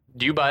that?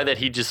 Do you buy that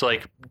he just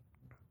like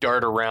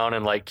dart around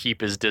and like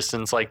keep his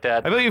distance like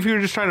that? I believe if you were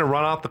just trying to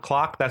run off the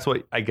clock, that's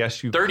what I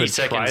guess you 30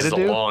 seconds is a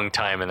long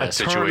time in that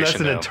situation.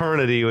 That's an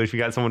eternity if you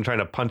got someone trying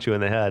to punch you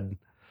in the head.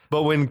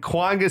 But when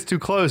Kwan gets too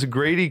close,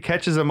 Grady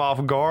catches him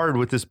off guard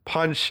with this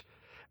punch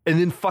and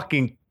then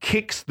fucking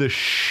kicks the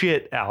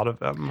shit out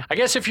of him. I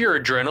guess if your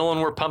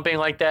adrenaline were pumping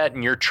like that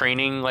and your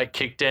training like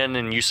kicked in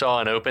and you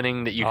saw an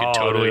opening that you could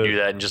totally do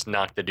that and just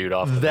knock the dude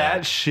off.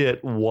 That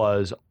shit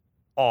was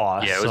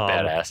awesome. Yeah, it was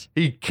badass.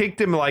 He kicked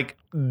him like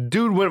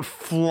dude went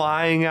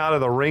flying out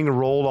of the ring,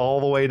 rolled all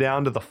the way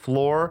down to the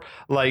floor.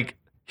 Like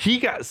he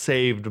got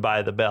saved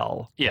by the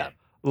bell. Yeah.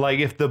 Like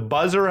if the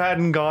buzzer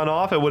hadn't gone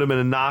off, it would have been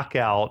a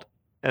knockout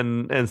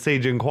and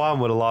Se-Jin Kwan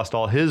would have lost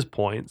all his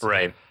points.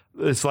 Right.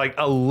 It's like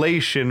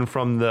elation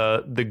from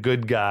the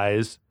good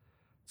guys.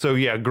 So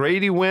yeah,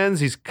 Grady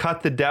wins. He's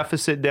cut the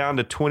deficit down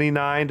to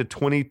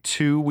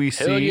 29-22 we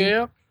see. Hell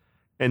yeah.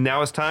 And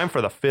now it's time for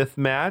the fifth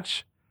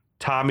match.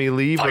 Tommy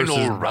Lee versus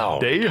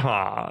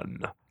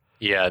Daehan.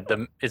 Yeah,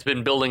 it's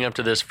been building up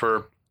to this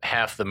for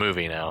half the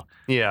movie now.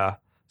 Yeah.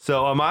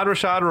 So Ahmad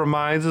Rashad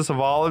reminds us of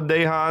all of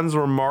Daehan's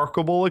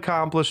remarkable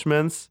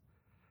accomplishments.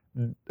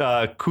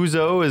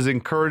 Kuzo is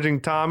encouraging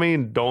Tommy,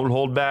 don't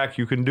hold back,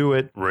 you can do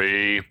it.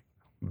 Ray.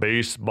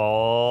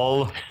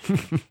 Baseball.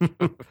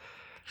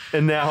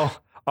 And now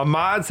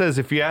Ahmad says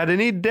if you had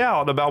any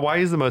doubt about why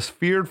he's the most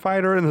feared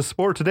fighter in the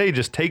sport today,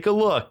 just take a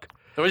look.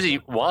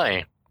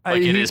 Why?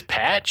 Like in his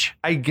patch?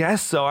 I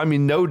guess so. I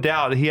mean, no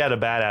doubt he had a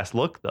badass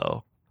look,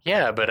 though.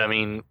 Yeah, but I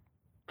mean,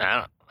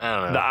 I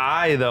don't know. The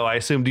eye, though, I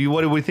assume.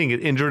 What do we think?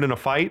 Injured in a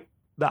fight?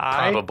 The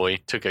eye? Probably.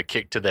 Took a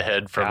kick to the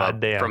head from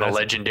a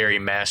legendary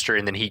master,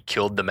 and then he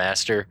killed the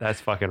master.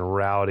 That's fucking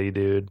rowdy,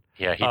 dude.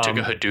 Yeah, he took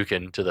a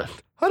Hadouken to the...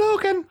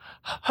 Hadouken!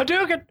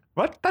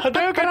 What?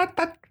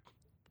 Hadouken!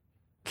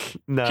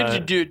 No. Can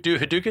you do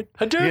Hadouken?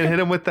 Hadouken! You gonna hit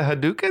him with the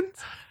Hadoukens?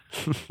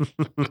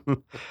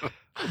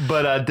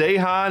 But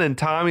Daehan and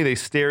Tommy, they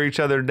stare each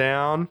other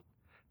down.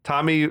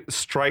 Tommy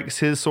strikes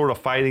his sort of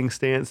fighting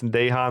stance, and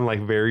Daehan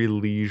like very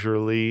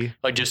leisurely,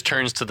 like just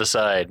turns to the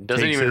side.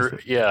 Doesn't even.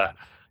 Yeah.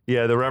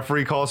 The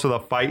referee calls for the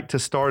fight to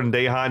start, and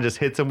Daehan just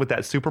hits him with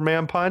that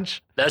Superman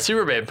punch. That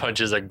Superman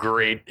punch is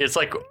it's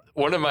like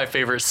one of my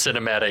favorite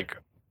cinematic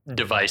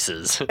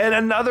devices. And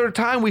another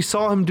time we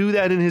saw him do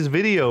that in his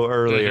video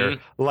earlier.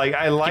 Mm-hmm. Like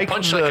he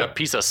punched like a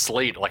piece of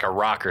slate, like a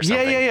rock or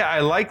something. Yeah. I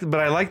like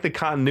the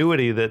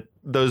continuity that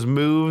those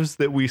moves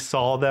that we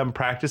saw them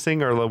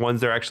practicing are the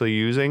ones they're actually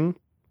using.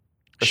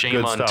 That's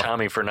shame on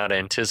Tommy for not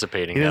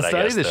anticipating that. He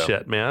didn't study this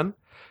shit, man.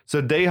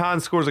 So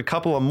Daehan scores a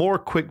couple of more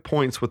quick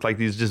points with like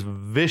these just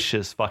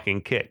vicious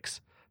fucking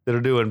kicks that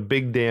are doing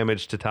big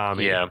damage to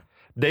Tommy. Yeah.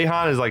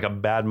 Daehan is like a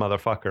bad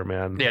motherfucker,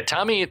 man. Yeah,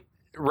 Tommy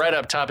right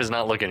up top is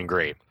not looking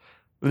great.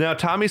 Now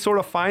Tommy sort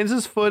of finds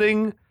his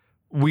footing.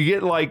 We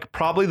get like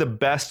probably the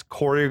best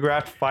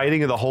choreographed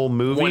fighting of the whole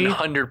movie.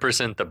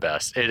 100% the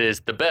best. It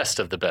is the best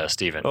of the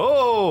best even.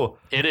 Oh!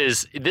 It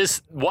is.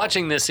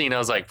 Watching this scene, I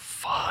was like,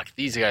 fuck,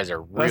 these guys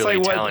are really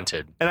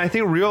talented. And I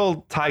think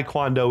real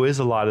Taekwondo is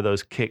a lot of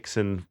those kicks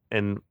and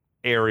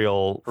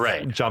aerial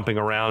jumping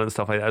around and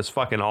stuff like that. It's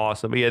fucking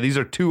awesome. But yeah, these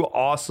are two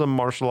awesome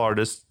martial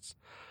artists.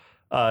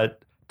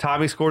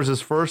 Tommy scores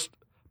his first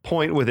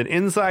point with an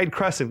inside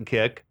crescent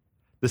kick.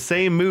 The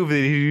same move that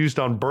he used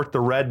on Bert the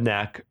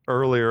Redneck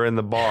earlier in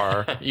the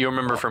bar. You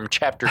remember from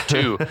chapter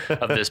 2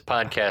 of this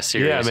podcast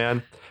series. Yeah,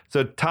 man.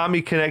 So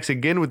Tommy connects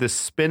again with this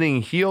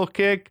spinning heel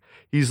kick.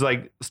 He's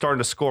like starting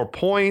to score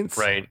points.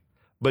 Right.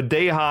 But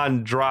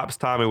Daehan drops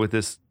Tommy with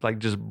this like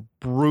just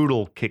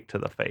brutal kick to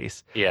the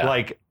face. Yeah.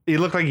 Like it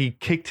looked like he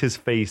kicked his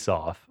face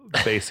off,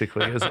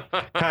 basically. It was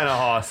kind of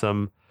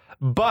awesome.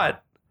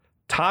 But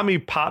Tommy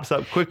pops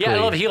up quickly. Yeah, I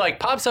love he like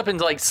pops up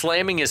and like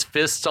slamming his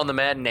fists on the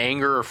mat in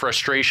anger or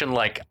frustration,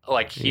 like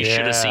he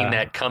should have seen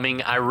that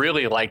coming. I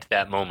really liked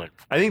that moment.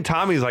 I think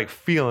Tommy's like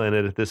feeling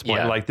it at this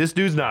point. Like, this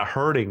dude's not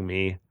hurting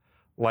me,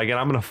 like, and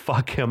I'm gonna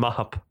fuck him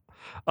up.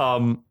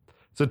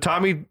 So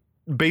Tommy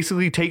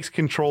basically takes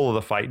control of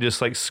the fight,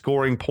 just like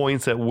scoring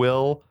points at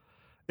will.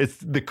 It's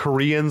the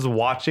Koreans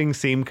watching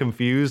seem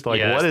confused,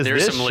 like, what is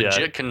this? There's some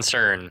legit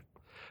concern.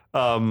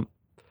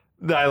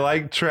 I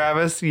like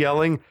Travis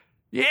yelling,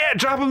 "Yeah,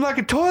 drop him like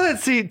a toilet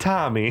seat,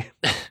 Tommy."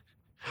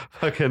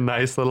 Fucking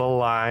nice little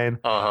line.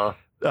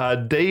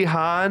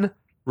 Daehan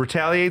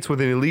retaliates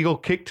with an illegal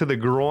kick to the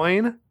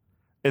groin,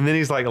 and then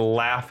he's like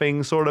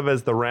laughing sort of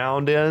as the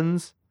round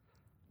ends.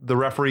 The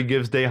referee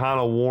gives Daehan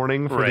a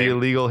warning for the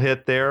illegal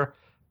hit there.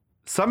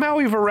 Somehow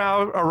we've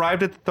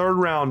arrived at the third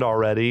round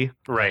already.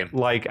 Right.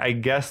 Like, I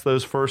guess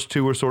those first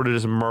two were sort of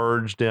just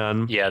merged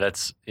in. Yeah,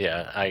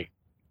 I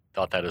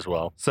thought that as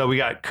well. So we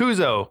got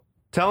Kuzo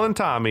telling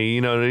Tommy,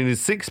 he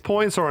needs 6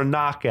 points or a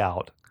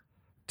knockout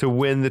to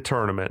win the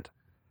tournament.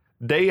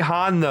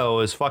 Daehan, though,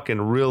 is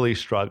fucking really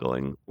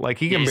struggling. Like,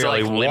 he can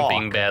barely walk. He's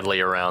limping badly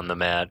around the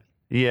mat.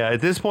 Yeah,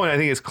 at this point, I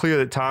think it's clear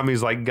that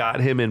Tommy's like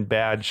got him in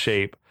bad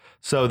shape.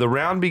 So the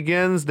round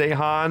begins.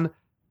 Daehan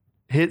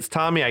hits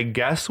Tommy, I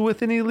guess,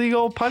 with an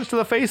illegal punch to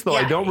the face, though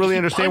I don't really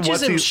understand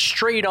what's him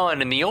straight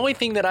on. And the only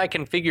thing that I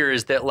can figure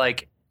is that,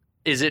 like,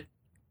 is it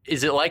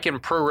like in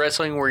pro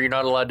wrestling where you're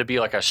not allowed to be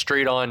like a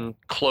straight on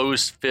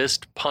closed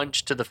fist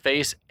punch to the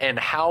face? And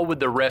how would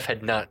the ref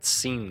had not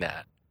seen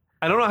that?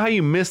 I don't know how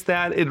you missed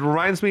that. It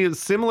reminds me of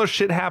similar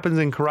shit happens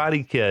in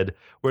Karate Kid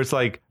where it's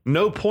like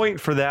no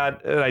point for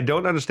that. And I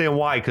don't understand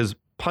why, because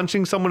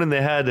punching someone in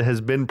the head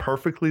has been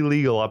perfectly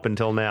legal up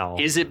until now.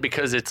 Is it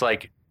because it's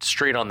like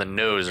straight on the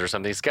nose or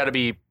something? It's got to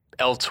be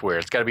elsewhere.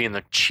 It's got to be in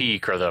the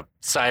cheek or the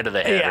side of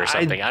the head or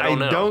something. I don't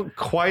know. I don't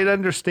quite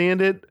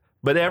understand it,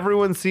 but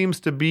everyone seems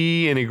to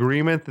be in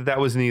agreement that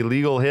was an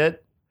illegal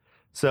hit.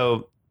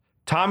 So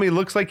Tommy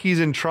looks like he's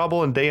in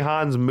trouble and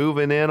Daehan's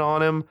moving in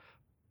on him.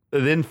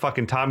 Then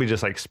fucking Tommy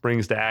just like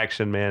springs to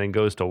action, man, and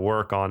goes to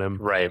work on him.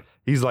 Right.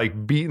 He's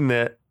like beating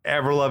the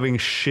ever-loving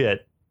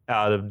shit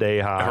out of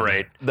Daehan.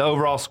 Right. The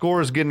overall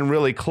score is getting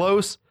really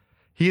close.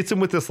 He hits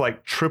him with this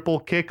like triple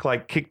kick,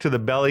 like kick to the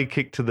belly,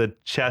 kick to the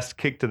chest,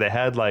 kick to the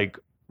head, like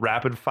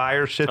rapid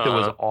fire shit that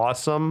was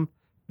awesome.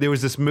 There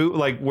was this move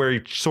like where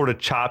he sort of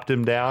chopped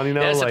him down,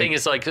 That's like, the thing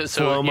is like,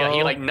 so yeah,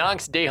 he like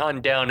knocks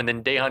Daehan down and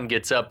then Daehan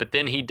gets up, but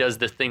then he does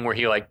this thing where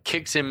he like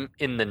kicks him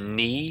in the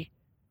knee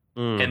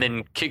and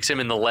then kicks him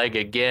in the leg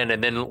again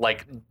and then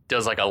like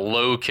does like a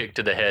low kick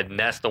to the head, and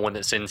that's the one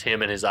that sends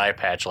him and his eye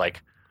patch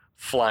like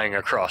flying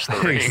across the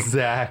ring.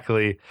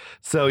 Exactly.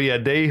 So yeah,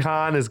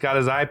 Daehan has got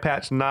his eye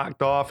patch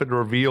knocked off. It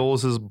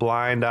reveals his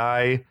blind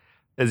eye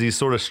as he's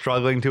sort of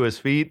struggling to his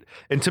feet.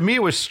 And to me,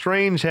 it was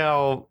strange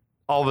how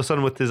all of a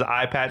sudden with his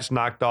eye patch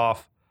knocked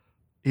off,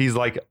 he's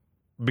like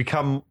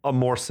become a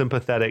more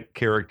sympathetic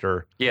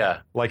character.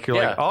 Yeah. Like you're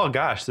like, oh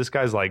gosh, this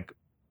guy's like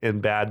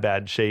in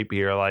bad shape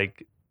here.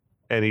 Like,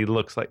 and he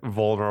looks like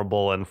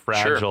vulnerable and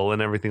fragile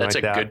and everything like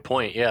that. That's a good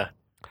point. Yeah.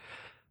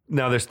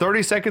 Now there's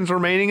 30 seconds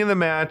remaining in the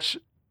match.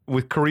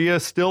 With Korea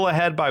still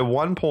ahead by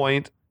 1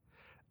 point,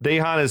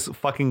 Daehan is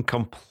fucking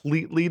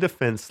completely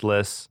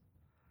defenseless.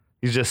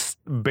 He's just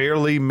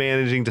barely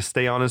managing to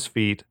stay on his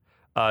feet.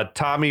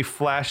 Tommy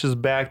flashes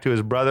back to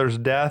his brother's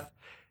death,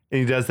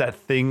 and he does that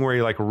thing where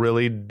he like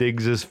really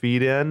digs his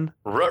feet in.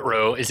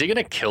 Ruh-roh, is he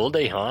gonna kill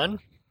Daehan?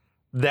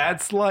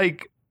 That's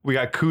like we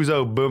got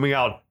Kuzo booming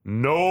out,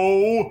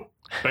 "No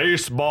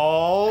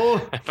baseball."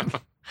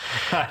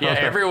 Yeah,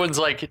 everyone's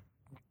like,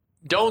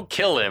 "Don't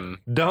kill him.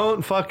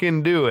 Don't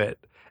fucking do it."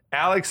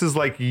 Alex is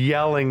like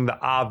yelling the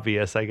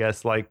obvious, I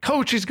guess, like,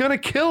 "Coach, he's gonna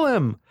kill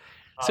him."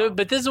 So,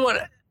 but this is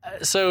what.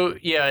 So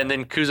yeah, and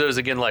then Kuzo's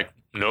again like,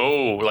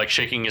 "No," like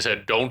shaking his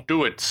head, "Don't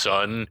do it,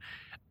 son."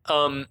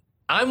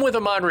 I'm with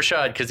Ahmad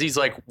Rashad because he's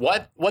like,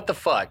 "What the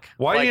fuck?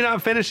 Why are you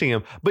not finishing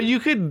him?" But you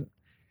could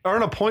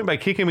earn a point by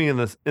kicking me in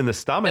the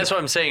stomach. That's what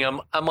I'm saying.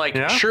 I'm like,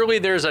 surely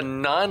there's a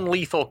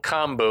non-lethal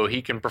combo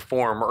he can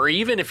perform, or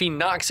even if he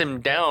knocks him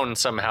down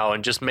somehow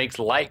and just makes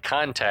light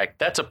contact,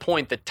 that's a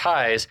point that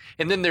ties.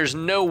 And then there's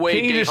no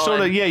way. Can you just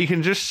sort of you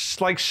can just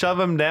like shove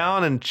him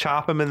down and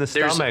chop him in the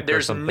stomach.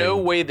 There's or something. No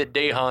way that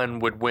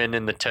Daehan would win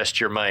in the Test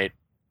Your Might.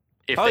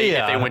 If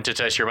they went to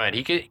Test Your Might,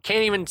 he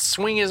can't even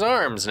swing his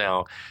arms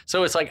now.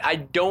 So it's like I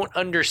don't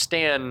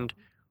understand.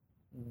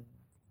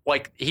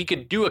 Like, he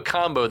could do a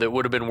combo that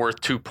would have been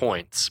worth 2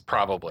 points,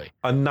 probably.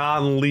 A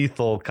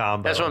non-lethal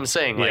combo. That's what I'm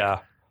saying.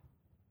 Like,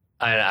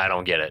 I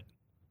don't get it.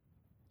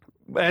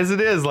 As it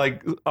is,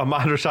 like,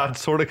 Ahmad Rashad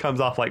sort of comes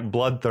off like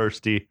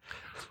bloodthirsty.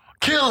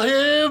 Kill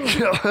him!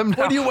 Kill him now.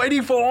 What are you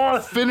waiting for?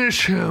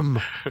 Finish him!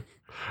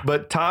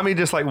 But Tommy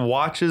just, like,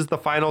 watches the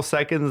final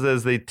seconds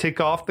as they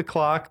tick off the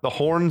clock. The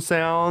horn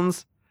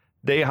sounds.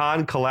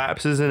 Daehan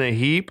collapses in a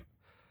heap.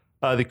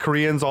 The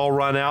Koreans all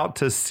run out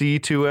to see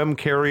to him,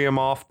 carry him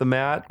off the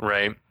mat.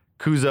 Right.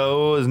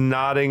 Kuzo is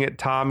nodding at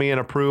Tommy in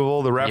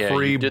approval. The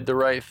referee did the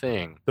right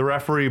thing. The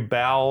referee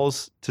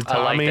bows to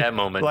Tommy. I like that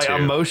moment too.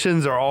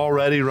 Emotions are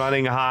already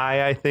running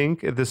high, I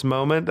think, at this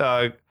moment.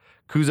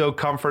 Kuzo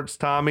comforts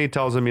Tommy,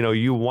 tells him,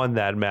 you won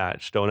that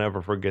match. Don't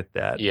ever forget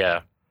that.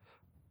 Yeah.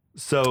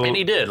 So, and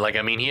he did.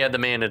 He had the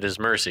man at his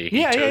mercy.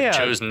 He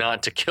chose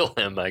not to kill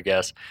him, I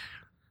guess.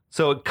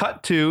 So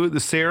cut to the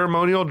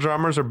ceremonial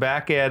drummers are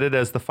back at it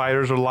as the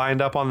fighters are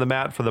lined up on the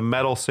mat for the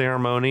medal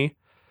ceremony.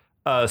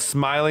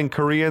 Smiling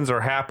Koreans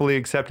are happily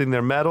accepting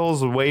their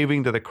medals,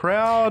 waving to the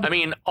crowd. I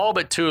mean, all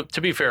but two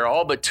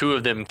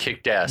of them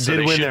kicked ass. So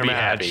did they win should their be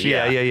match. Happy.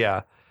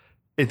 Yeah.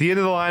 At the end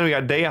of the line, we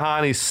got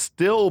Daehan. He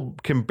still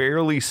can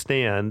barely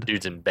stand.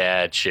 Dude's in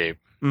bad shape.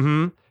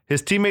 Mm-hmm.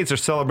 His teammates are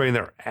celebrating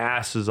their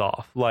asses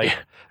off.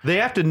 They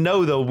have to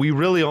know, though, we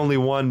really only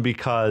won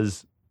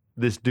because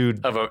this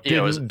dude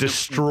didn't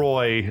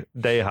destroy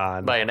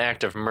Daehan. By an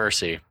act of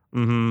mercy.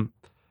 Mm-hmm.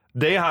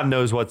 Daehan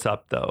knows what's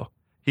up, though.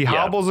 He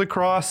hobbles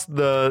across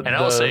the... And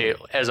I'll say,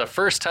 as a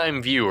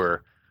first-time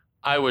viewer,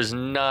 I was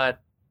not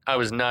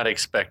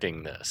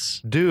expecting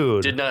this.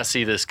 Dude. Did not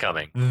see this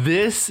coming.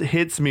 This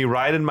hits me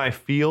right in my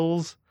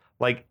feels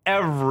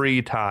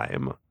every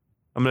time.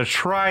 I'm going to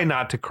try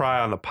not to cry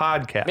on the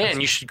podcast.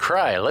 Man, you should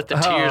cry. Let the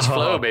tears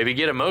flow, baby.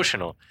 Get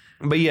emotional.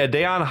 But yeah,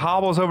 Daehan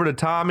hobbles over to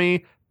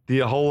Tommy.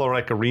 The whole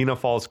arena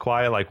falls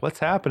quiet. What's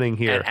happening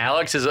here? And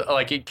Alex is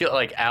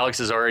Alex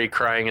is already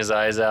crying his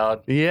eyes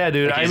out. Yeah,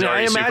 dude. I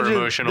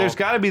imagine there's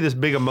got to be this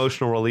big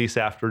emotional release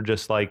after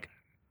just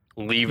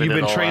leaving. You've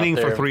been training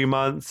for 3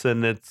 months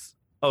and it's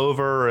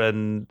over,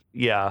 and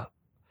yeah.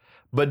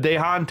 But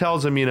Daehan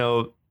tells him, he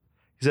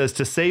says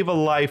to save a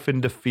life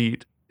in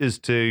defeat is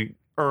to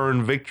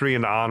earn victory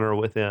and honor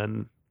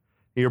within.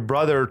 Your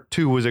brother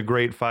too was a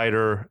great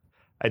fighter.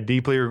 I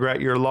deeply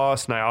regret your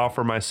loss, and I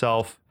offer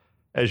myself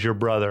as your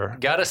brother.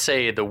 Gotta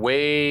say, the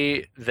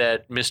way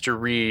that Mr.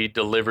 Reed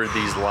delivered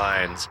these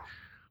lines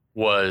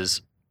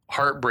was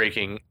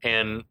heartbreaking,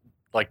 and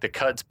the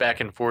cuts back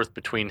and forth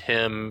between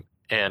him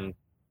and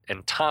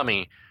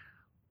Tommy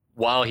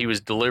while he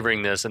was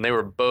delivering this, and they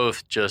were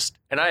both just,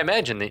 and I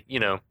imagine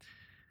that,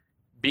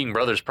 being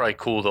brothers probably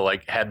cool to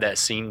have that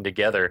scene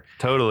together.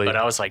 Totally. But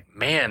I was like,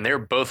 man, they're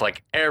both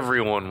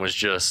everyone was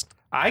just.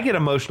 I get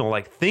emotional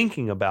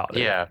thinking about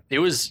it. Yeah, it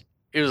was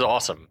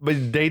awesome.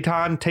 But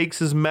Daehan takes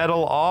his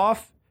medal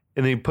off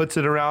and he puts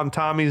it around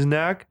Tommy's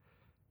neck,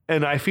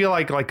 and I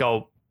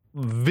feel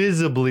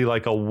visibly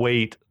a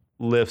weight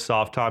lifts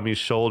off Tommy's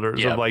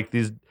shoulders of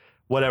these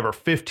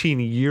 15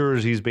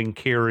 years he's been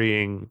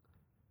carrying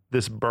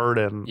this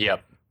burden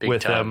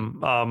with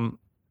him. And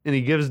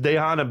he gives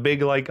Daehan a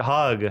big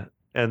hug,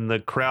 and the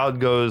crowd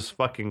goes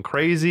fucking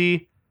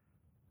crazy.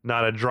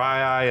 Not a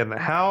dry eye in the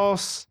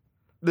house.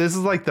 This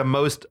is the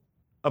most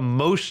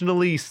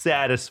emotionally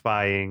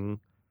satisfying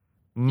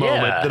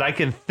moment that I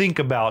can think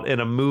about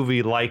in a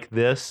movie like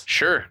this.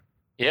 Sure.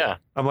 Yeah.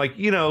 I'm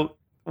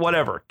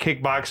whatever.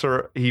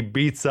 Kickboxer, he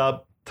beats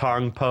up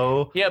Tong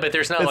Po. Yeah, but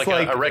there's not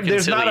a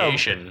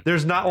reconciliation.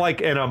 There's not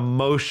an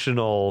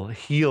emotional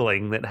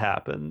healing that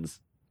happens.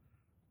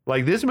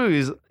 This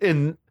movie's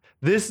in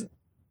this,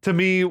 to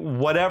me,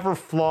 whatever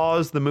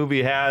flaws the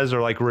movie has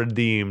are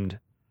redeemed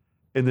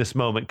in this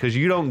moment, because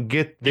you don't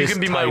get this. You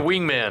can be my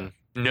wingman.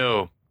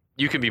 No,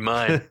 you can be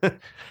mine.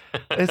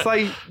 It's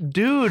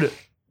dude,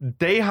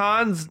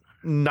 Daehan's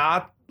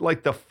not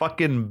the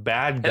fucking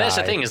bad guy. And that's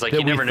the thing is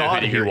you never know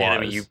who your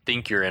enemy. You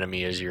think your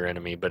enemy is your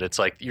enemy, but it's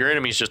your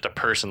enemy's just a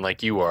person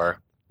like you are.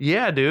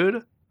 Yeah,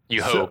 dude.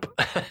 You hope.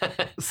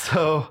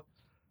 So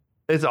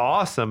it's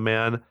awesome,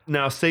 man.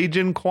 Now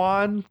Seijin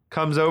Kwan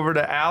comes over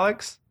to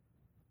Alex,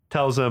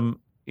 tells him,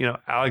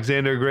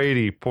 Alexander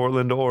Grady,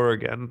 Portland,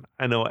 Oregon.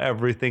 I know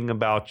everything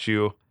about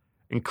you,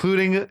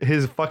 including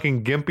his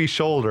fucking gimpy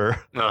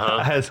shoulder.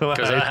 Because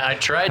I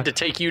tried to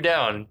take you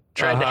down,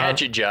 tried to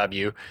hatchet job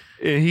you.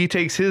 And he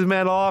takes his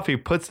medal off, he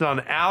puts it on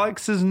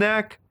Alex's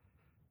neck,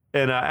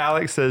 and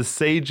Alex says,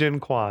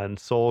 Seijin Kwan,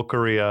 Seoul,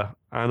 Korea.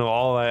 I know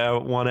all I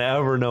want to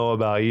ever know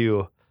about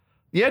you.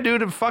 Yeah,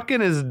 dude, it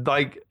fucking is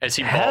as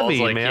he heavy,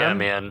 balls, man. Yeah,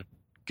 man.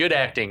 Good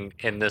acting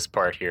in this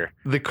part here.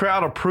 The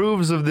crowd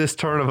approves of this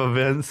turn of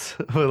events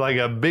with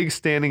a big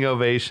standing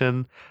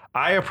ovation.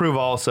 I approve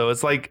also.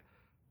 It's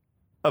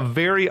a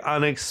very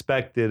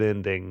unexpected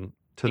ending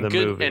to the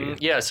movie.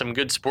 And some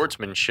good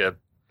sportsmanship.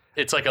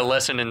 It's a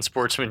lesson in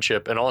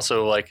sportsmanship, and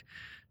also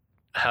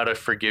how to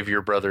forgive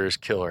your brother's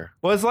killer.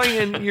 Well, it's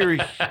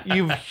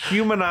you've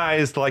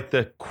humanized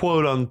the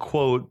quote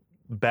unquote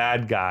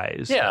bad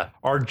guys. Yeah.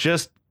 Are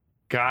just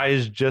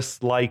guys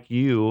just like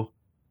you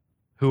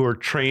who are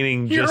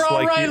training You're just all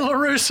like right, you.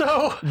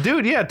 LaRusso.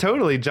 Dude, yeah,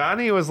 totally.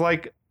 Johnny was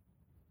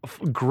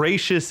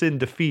gracious in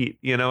defeat.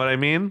 You know what I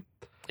mean?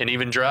 And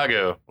even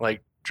Drago,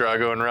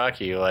 Drago and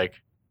Rocky,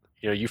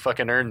 you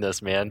fucking earned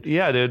this, man.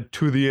 Yeah, dude,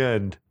 to the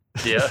end.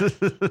 Yeah.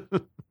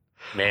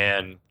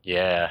 Man,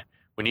 yeah.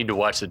 We need to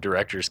watch the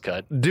director's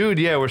cut. Dude,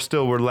 yeah,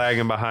 we're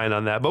lagging behind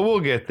on that, but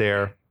we'll get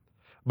there.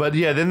 But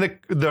yeah, then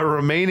the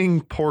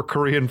remaining poor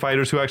Korean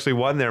fighters who actually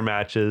won their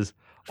matches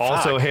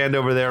also hand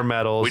over their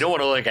medals. We don't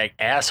want to look like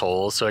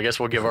assholes, so I guess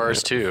we'll give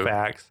ours too.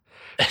 Facts.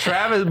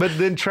 Travis, but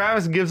then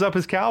Travis gives up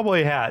his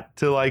cowboy hat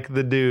to like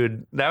the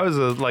dude. That was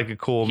a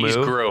cool move. He's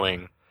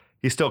growing.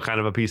 He's still kind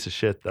of a piece of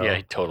shit though. Yeah,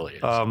 he totally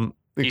is.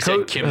 He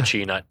said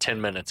kimchi not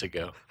 10 minutes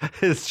ago.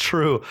 It's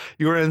true.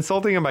 You were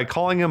insulting him by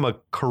calling him a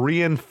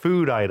Korean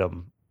food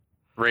item.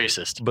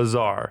 Racist.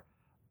 Bizarre.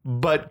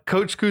 But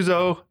Coach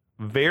Kuzo,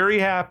 very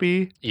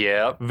happy.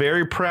 Yeah.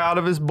 Very proud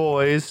of his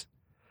boys.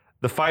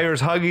 The fighters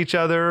hug each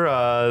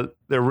other.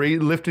 They're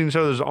lifting each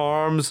other's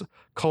arms,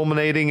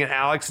 culminating in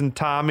Alex and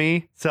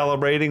Tommy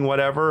celebrating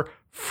whatever.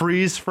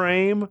 Freeze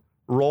frame,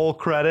 roll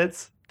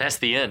credits. That's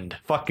the end.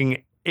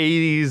 Fucking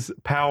 80s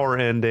power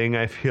ending,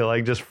 I feel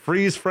like. Just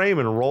freeze frame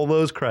and roll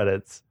those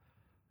credits.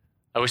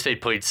 I wish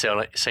they'd played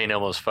St.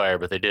 Elmo's Fire,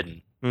 but they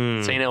didn't.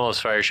 St. Elmo's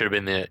Fire should have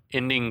been the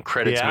ending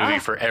credits movie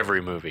for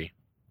every movie.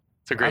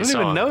 It's a great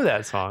song. I don't even know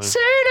that song.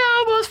 St.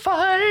 Elmo's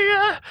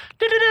Fire.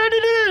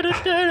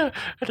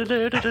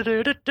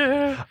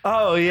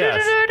 Oh,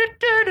 yes.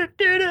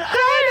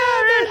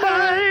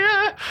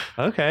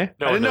 Okay.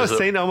 I didn't know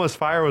St. Elmo's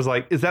Fire was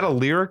like, is that a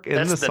lyric in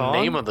the song? That's the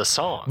name of the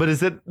song. But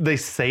is it, they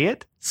say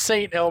it?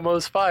 St.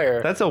 Elmo's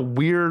Fire. That's a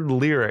weird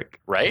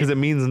lyric. Right? Because it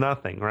means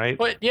nothing, right?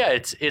 But yeah,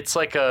 it's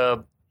like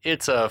a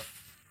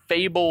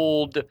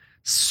fabled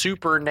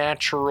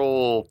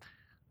supernatural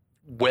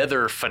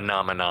weather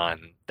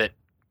phenomenon that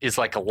is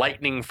like a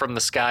lightning from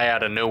the sky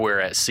out of nowhere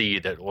at sea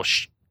that will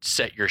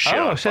set your shit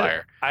on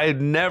fire. They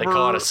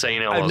call it a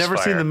St. Elmo's I've never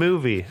seen the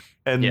movie,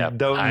 and I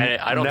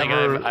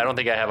don't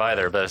think I have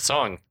either. But the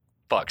song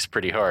fucks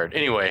pretty hard.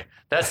 Anyway,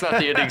 that's not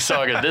the ending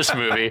song of this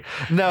movie.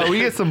 No, we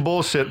get some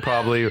bullshit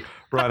probably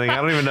running. I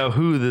don't even know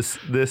who this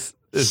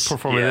is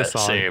performing this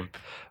song. Same.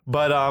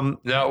 But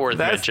not worth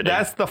mentioning.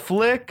 That's the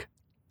flick.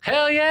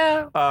 Hell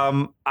yeah.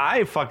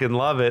 I fucking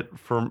love it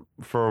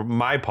for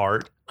my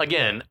part.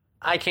 Again,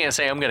 I can't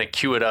say I'm going to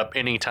queue it up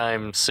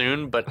anytime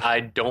soon, but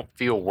I don't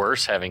feel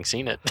worse having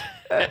seen it.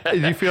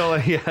 You feel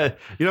like you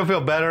don't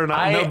feel better,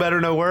 no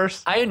better, no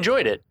worse? I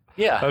enjoyed it.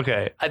 Yeah.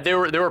 Okay. There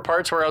were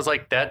parts where I was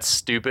like, that's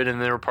stupid,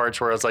 and there were parts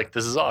where I was like,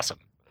 this is awesome.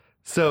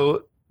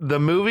 So the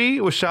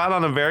movie was shot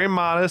on a very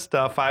modest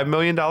 $5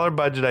 million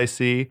budget, I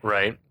see.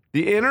 Right.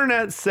 The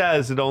internet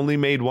says it only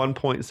made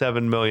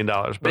 $1.7 million.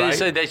 But they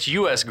say that's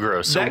U.S.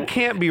 gross. So that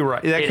can't be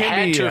right. That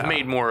had to have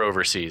made more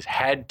overseas.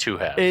 Had to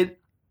have.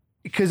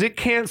 Because it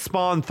can't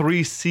spawn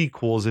 3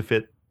 sequels if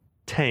it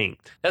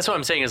tanked. That's what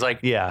I'm saying is like,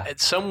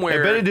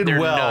 somewhere I bet it did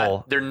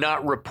well. They're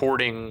not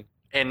reporting,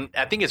 and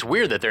I think it's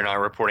weird that they're not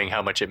reporting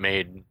how much it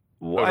made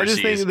overseas. I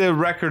just think the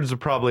records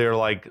probably are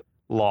like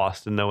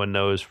lost and no one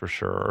knows for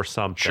sure or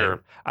something.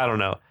 Sure. I don't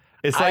know.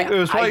 It's like it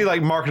was probably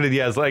like marketed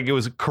as like it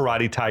was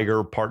Karate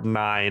Tiger Part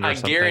 9 or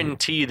something. I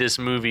guarantee this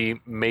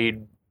movie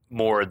made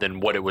more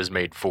than what it was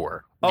made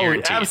for.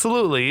 Guaranteed.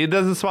 Absolutely. It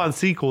doesn't spawn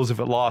sequels if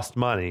it lost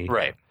money.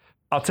 Right.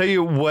 I'll tell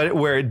you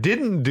where it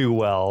didn't do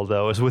well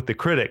though is with the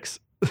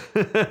critics.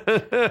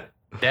 That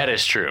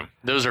is true.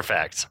 Those are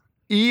facts.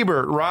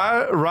 Ebert,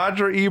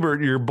 Roger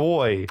Ebert, your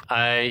boy.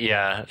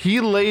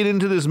 He laid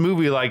into this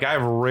movie like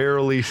I've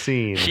rarely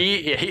seen.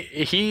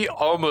 He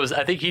almost,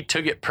 I think he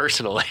took it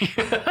personally.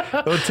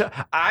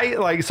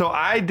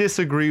 I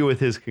disagree with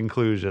his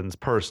conclusions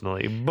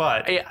personally,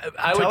 but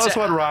tell us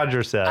what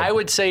Roger said. I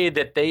would say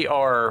that they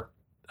are,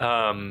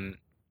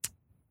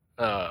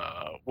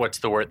 what's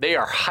the word? They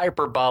are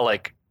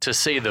hyperbolic to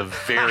say the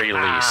very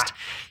least.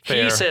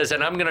 Fair. He says,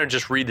 and I'm going to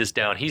just read this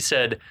down. He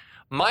said,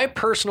 my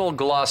personal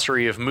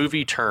glossary of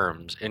movie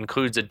terms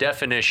includes a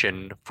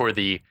definition for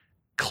the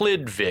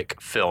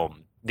Klidvik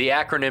film. The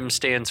acronym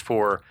stands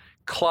for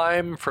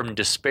Climb from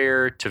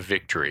Despair to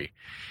Victory.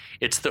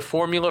 It's the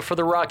formula for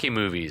the Rocky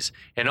movies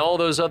and all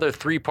those other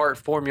 3-part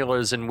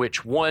formulas in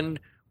which 1,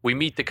 we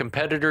meet the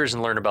competitors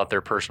and learn about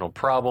their personal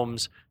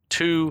problems.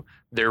 2,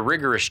 their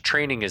rigorous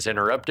training is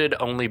interrupted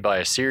only by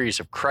a series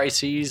of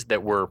crises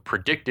that were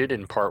predicted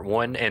in part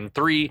 1. And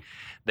 3,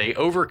 they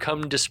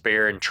overcome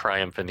despair and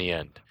triumph in the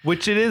end.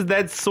 Which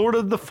that's sort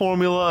of the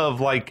formula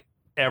of like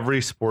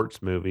every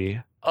sports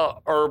movie.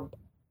 Or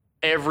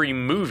every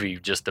movie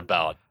just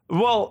about.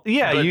 Well,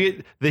 yeah, you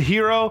get the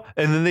hero,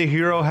 and then the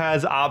hero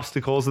has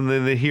obstacles, and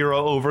then the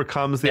hero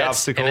overcomes the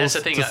obstacles. And that's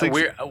the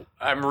thing.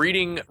 I'm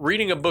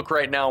reading a book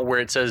right now where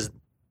it says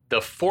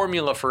the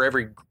formula for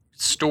every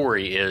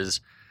story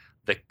is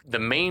the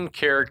main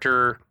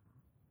character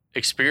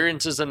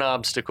experiences an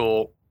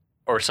obstacle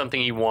or something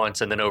he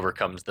wants and then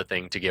overcomes the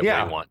thing to get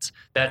what he wants.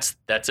 That's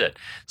it.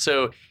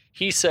 So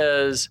he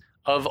says,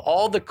 of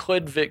all the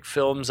Klidvik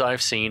films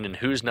I've seen, and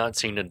who's not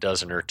seen a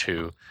dozen or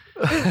two,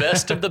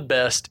 best of the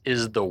best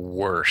is the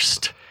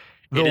worst.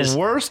 The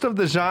worst of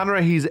the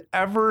genre he's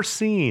ever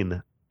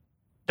seen.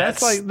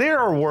 That's like, there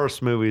are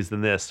worse movies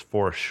than this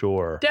for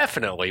sure.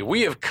 Definitely.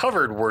 We have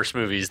covered worse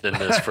movies than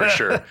this for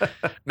sure.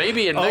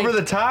 Maybe Over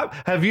the Top?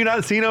 Have you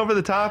not seen Over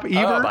the Top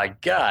either? Oh my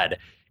God.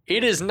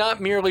 It is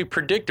not merely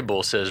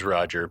predictable, says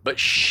Roger, but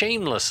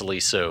shamelessly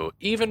so,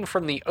 even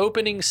from the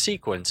opening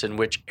sequence in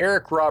which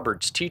Eric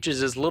Roberts teaches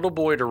his little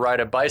boy to ride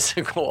a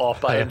bicycle all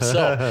by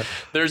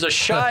himself. There's a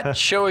shot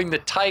showing the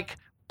tyke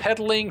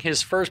pedaling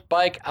his first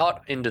bike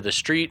out into the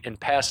street and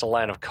past a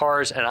line of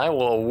cars, and I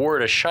will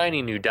award a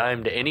shiny new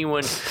dime to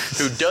anyone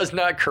who does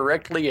not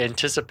correctly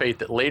anticipate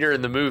that later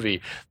in the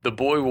movie, the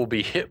boy will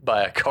be hit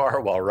by a car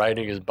while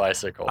riding his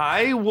bicycle.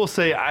 I will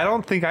say, I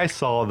don't think I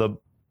saw the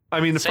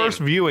first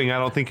viewing, I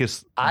don't think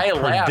is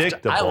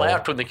predictable. I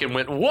laughed when the kid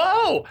went,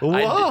 whoa!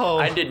 Whoa!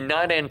 I did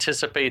not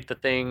anticipate the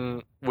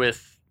thing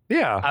with...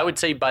 Yeah. I would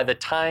say by the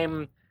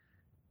time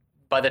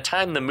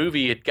the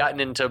movie had gotten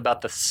into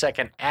about the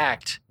second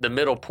act, the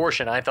middle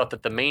portion, I thought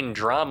that the main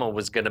drama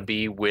was going to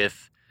be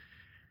with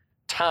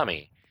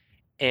Tommy.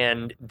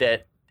 And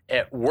that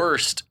at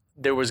worst,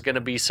 there was going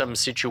to be some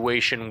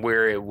situation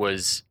where it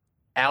was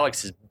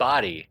Alex's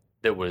body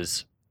that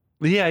was...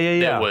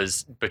 that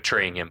was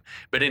betraying him.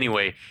 But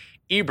anyway,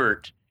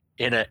 Ebert,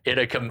 in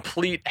a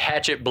complete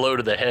hatchet blow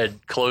to the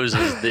head,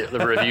 closes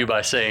the review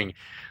by saying,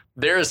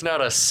 "There is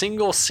not a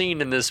single scene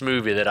in this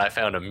movie that I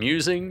found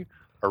amusing,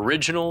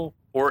 original,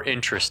 or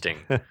interesting.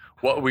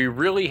 What we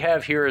really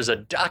have here is a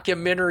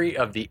documentary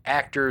of the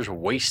actors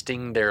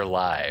wasting their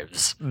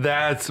lives."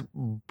 That's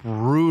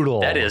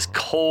brutal. That is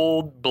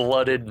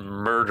cold-blooded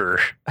murder.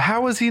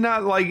 How is he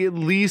not, like, at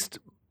least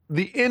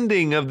the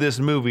ending of this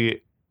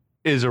movie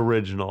is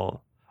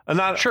original? And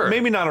not sure.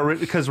 Maybe not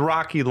because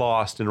Rocky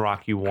lost and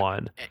Rocky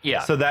won.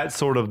 Yeah. So that's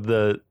sort of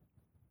the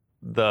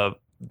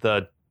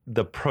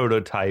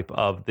prototype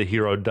of the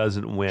hero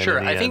doesn't win. Sure.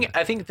 I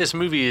think this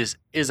movie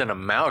is an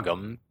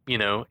amalgam. You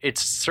know,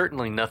 it's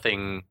certainly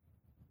nothing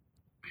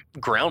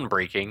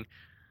groundbreaking.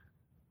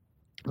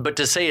 But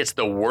to say it's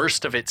the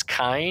worst of its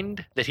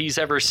kind that he's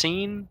ever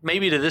seen,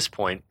 maybe to this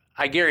point,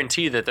 I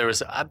guarantee that there was.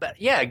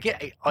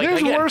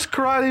 There's worse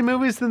karate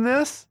movies than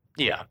this.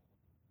 Yeah.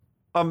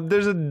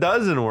 There's a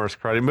dozen worse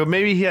karate, but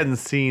maybe he hadn't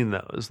seen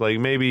those. Like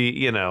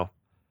maybe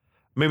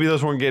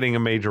those weren't getting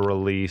a major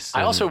release.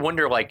 I also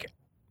wonder, like,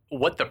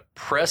 what the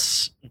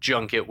press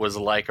junket was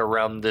like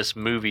around this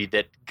movie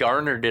that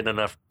garnered it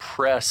enough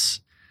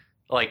press,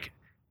 like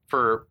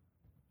for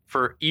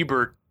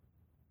Ebert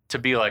to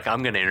be like,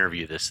 I'm going to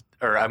interview this,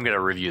 or I'm going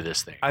to review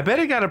this thing. I bet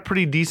it got a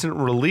pretty decent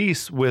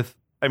release with,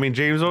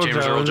 James Earl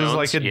Jones is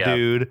like a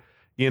dude,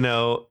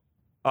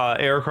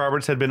 Eric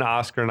Roberts had been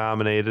Oscar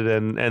nominated,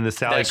 and the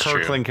Sally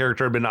Kirkland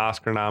character had been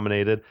Oscar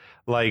nominated.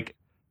 Like,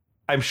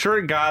 I'm sure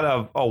it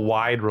got a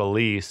wide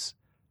release,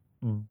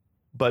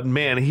 but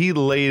man, he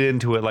laid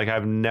into it like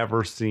I've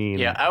never seen.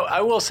 Yeah, I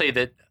will say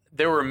that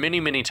there were many,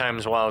 many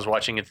times while I was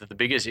watching it that the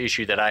biggest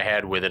issue that I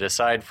had with it,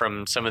 aside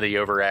from some of the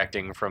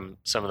overacting from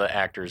some of the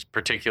actors,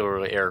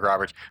 particularly Eric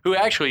Roberts, who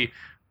actually,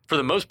 for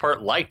the most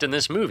part, liked in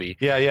this movie.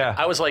 Yeah.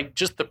 I was like,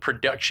 just the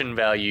production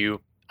value.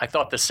 I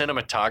thought the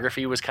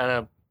cinematography was kind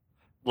of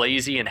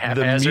lazy and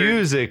haphazard. The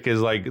music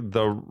is like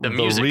the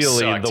music really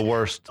sucked. The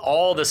worst.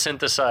 All the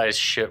synthesized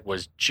shit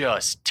was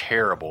just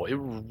terrible. It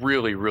was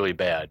really, really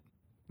bad.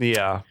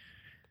 Yeah.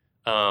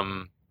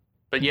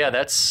 But yeah,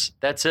 that's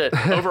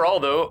it.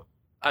 Overall, though,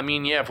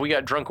 if we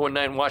got drunk one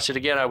night and watched it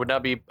again, I would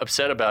not be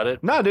upset about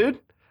it. No, dude.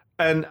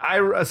 And I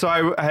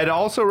had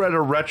also read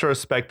a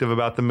retrospective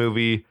about the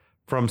movie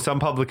from some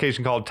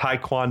publication called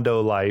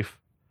Taekwondo Life,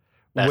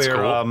 that's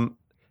cool.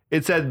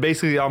 It said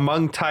basically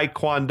among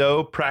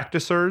Taekwondo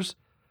practicers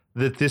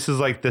that this is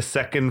like the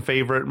second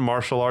favorite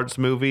martial arts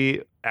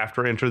movie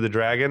after Enter the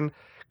Dragon,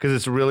 because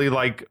it's really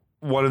like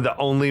one of the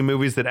only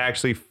movies that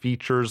actually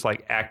features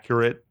like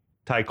accurate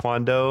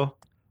Taekwondo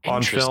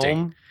on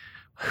film.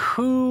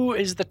 Who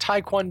is the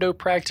Taekwondo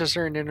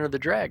practicer in Enter the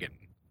Dragon?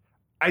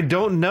 I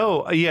don't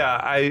know.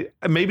 Yeah,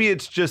 maybe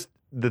it's just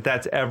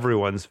that's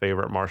everyone's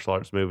favorite martial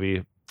arts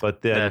movie,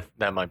 but then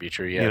that might be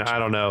true. Yeah, I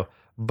don't know,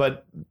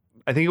 but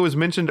I think it was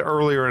mentioned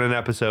earlier in an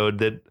episode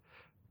that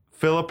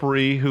Philip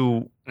Rhee,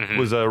 who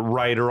was a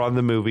writer on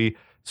the movie,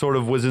 sort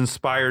of was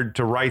inspired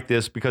to write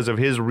this because of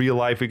his real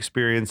life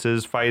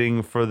experiences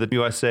fighting for the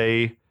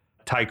USA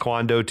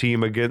Taekwondo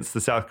team against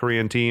the South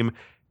Korean team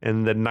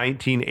in the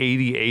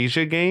 1980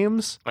 Asia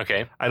Games.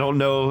 Okay. I don't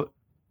know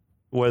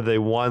whether they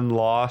won,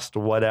 lost,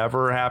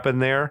 whatever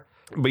happened there.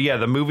 But yeah,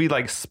 the movie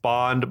like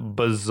spawned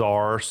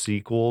bizarre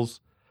sequels.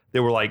 They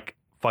were like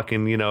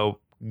fucking,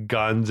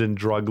 guns and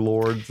drug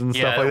lords and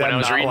stuff like that. When I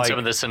was reading some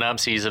of the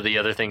synopses of the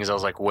other things, I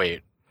was like,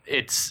 wait,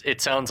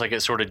 it sounds like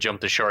it sort of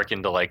jumped the shark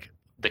into like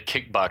the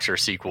Kickboxer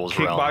sequels.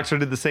 Kickboxer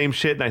did the same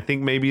shit, and I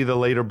think maybe the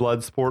later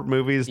Bloodsport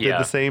movies did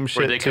the same shit too.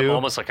 Where they come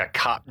almost like a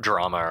cop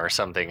drama or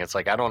something. It's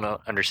like, I don't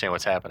understand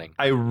what's happening.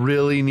 I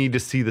really need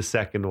to see the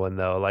second one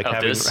though. Like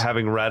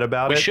having read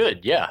about it. We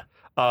should, yeah.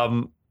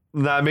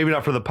 Maybe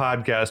not for the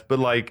podcast, but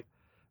like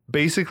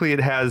basically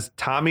it has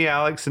Tommy,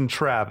 Alex, and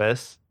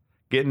Travis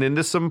getting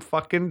into some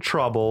fucking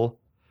trouble.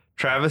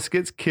 Travis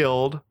gets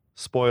killed.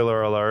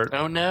 Spoiler alert.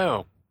 Oh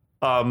no.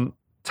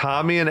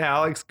 Tommy and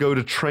Alex go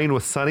to train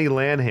with Sonny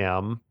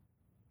Lanham,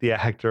 the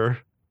actor.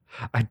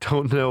 I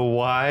don't know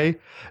why.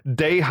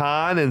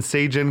 Dae-Han and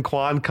Se-Jin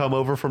Kwan come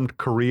over from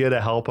Korea to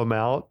help him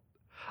out.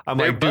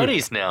 They're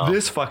buddies now.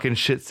 This fucking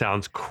shit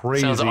sounds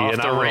crazy, and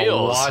I want to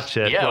watch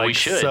it. Yeah, we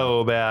should.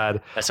 So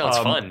bad. That sounds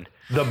fun.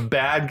 The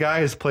bad guy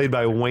is played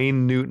by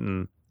Wayne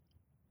Newton.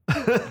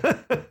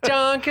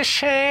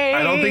 Dankeschön.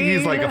 I don't think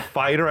he's like a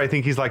fighter. I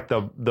think he's like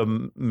the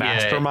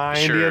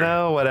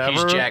mastermind, whatever.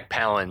 He's Jack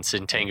Palance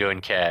in Tango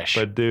and Cash.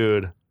 But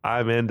dude,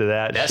 I'm into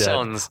that. That shit.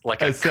 Sounds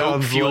like a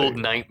coke-fueled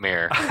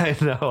nightmare. I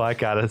know. I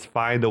gotta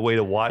find a way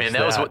to watch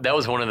that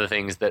was one of the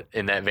things that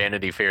in that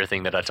Vanity Fair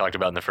thing that I talked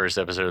about in the first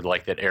episode,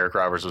 like that Eric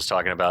Roberts was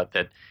talking about,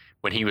 that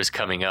when he was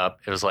coming up,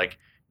 it was like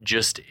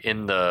just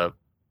in the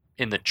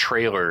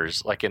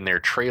trailers, like in their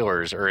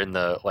trailers or in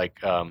the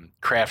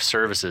craft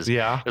services.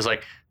 Yeah. It was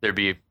like there'd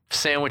be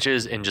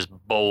sandwiches and just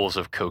bowls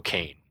of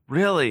cocaine.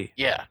 Really?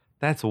 Yeah.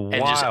 That's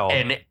wild.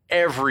 And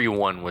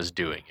everyone was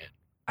doing it.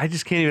 I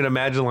just can't even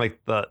imagine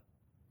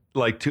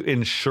to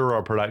ensure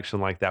a production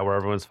like that where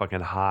everyone's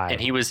fucking high.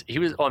 And he was,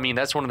 I mean,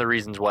 that's one of the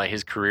reasons why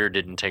his career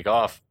didn't take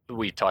off.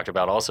 We talked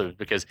about also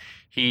because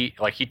he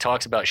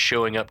talks about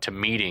showing up to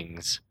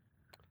meetings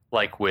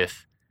like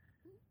with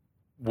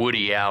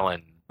Woody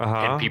Allen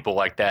and people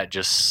like that,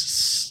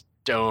 just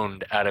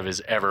stoned out of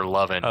his ever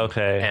loving.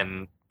 Okay.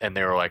 And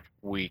they were like,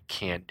 we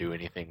can't do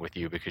anything with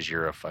you because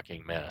you're a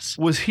fucking mess.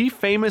 Was he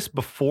famous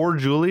before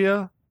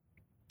Julia?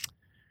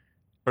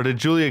 Or did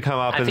Julia come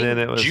up then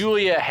it was...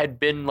 Julia had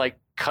been like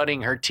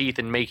cutting her teeth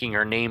and making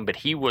her name, but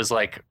he was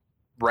like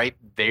right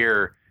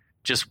there,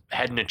 just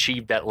hadn't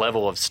achieved that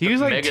level of He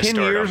was like 10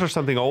 years or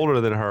something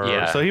older than her.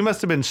 Yeah. So he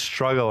must have been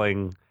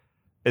struggling.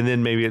 And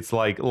then maybe it's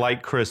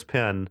like Chris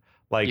Penn.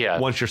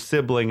 Once your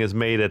sibling has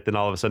made it, then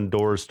all of a sudden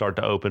doors start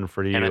to open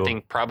for you. And I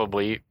think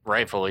probably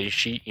rightfully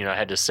she,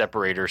 had to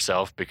separate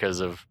herself because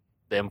of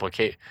the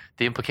implications.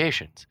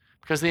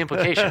 Because of the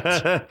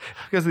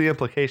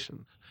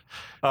implication.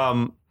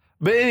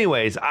 But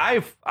anyways,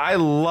 I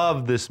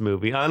love this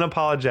movie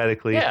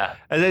unapologetically. Yeah.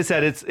 As I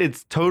said,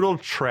 it's total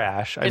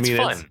trash. It's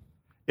fun.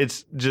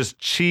 It's just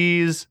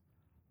cheese,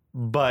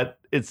 but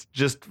it's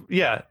just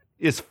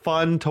it's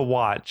fun to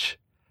watch.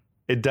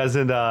 It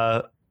doesn't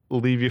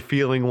leave you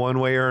feeling one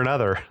way or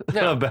another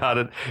about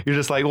it. You're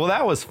just like, well,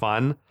 that was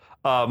fun.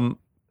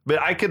 But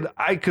I feel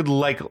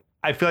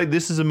like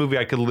this is a movie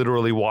I could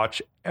literally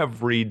watch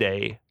every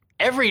day.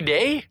 Every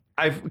day?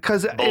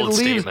 Because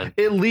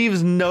it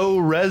leaves no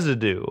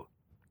residue.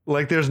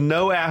 Like there's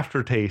no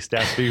aftertaste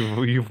after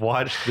you've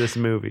watched this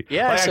movie.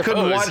 Yeah,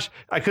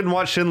 I couldn't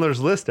watch Schindler's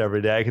List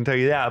every day. I can tell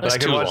you that, but I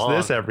can watch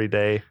this every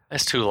day.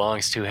 That's too long.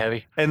 It's too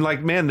heavy. And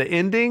man, the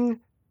ending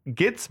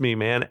gets me,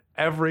 man.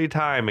 Every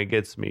time it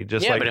gets me.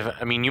 Just but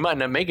you might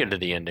not make it to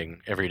the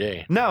ending every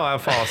day. No, I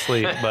fall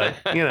asleep, but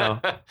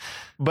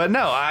But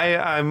no,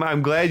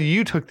 I'm glad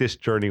you took this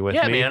journey with me.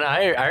 Yeah, man.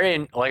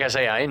 I like I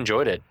say, I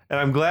enjoyed it. And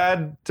I'm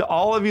glad to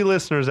all of you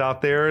listeners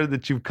out there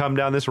that you've come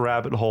down this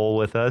rabbit hole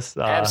with us.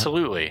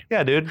 Absolutely.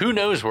 Yeah, dude. Who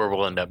knows where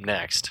we'll end up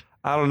next?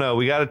 I don't know.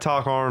 We got to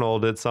talk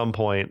Arnold at some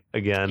point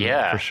again.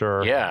 Yeah. For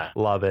sure. Yeah.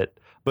 Love it.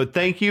 But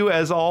thank you,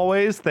 as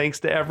always. Thanks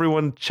to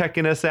everyone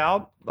checking us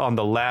out on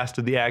the Last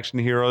of the Action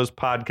Heroes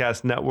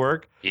podcast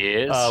network.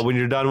 Yes. When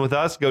you're done with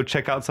us, go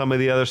check out some of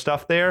the other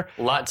stuff there.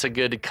 Lots of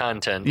good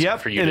content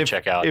for you to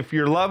check out. If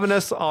you're loving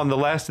us on the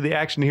Last of the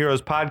Action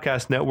Heroes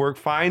podcast network,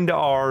 find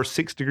our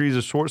 6 Degrees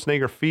of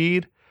Schwarzenegger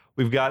feed.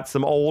 We've got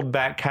some old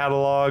back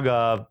catalog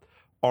of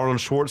Arnold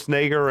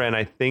Schwarzenegger and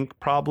I think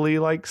probably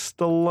like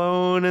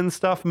Stallone and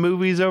stuff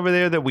movies over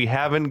there that we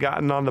haven't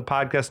gotten on the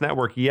podcast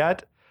network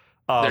yet.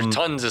 There's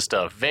tons of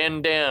stuff.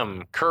 Van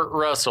Damme, Kurt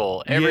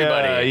Russell,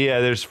 everybody.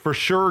 Yeah, there's for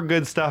sure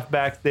good stuff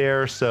back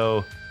there.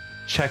 So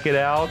check it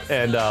out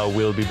and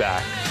we'll be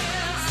back.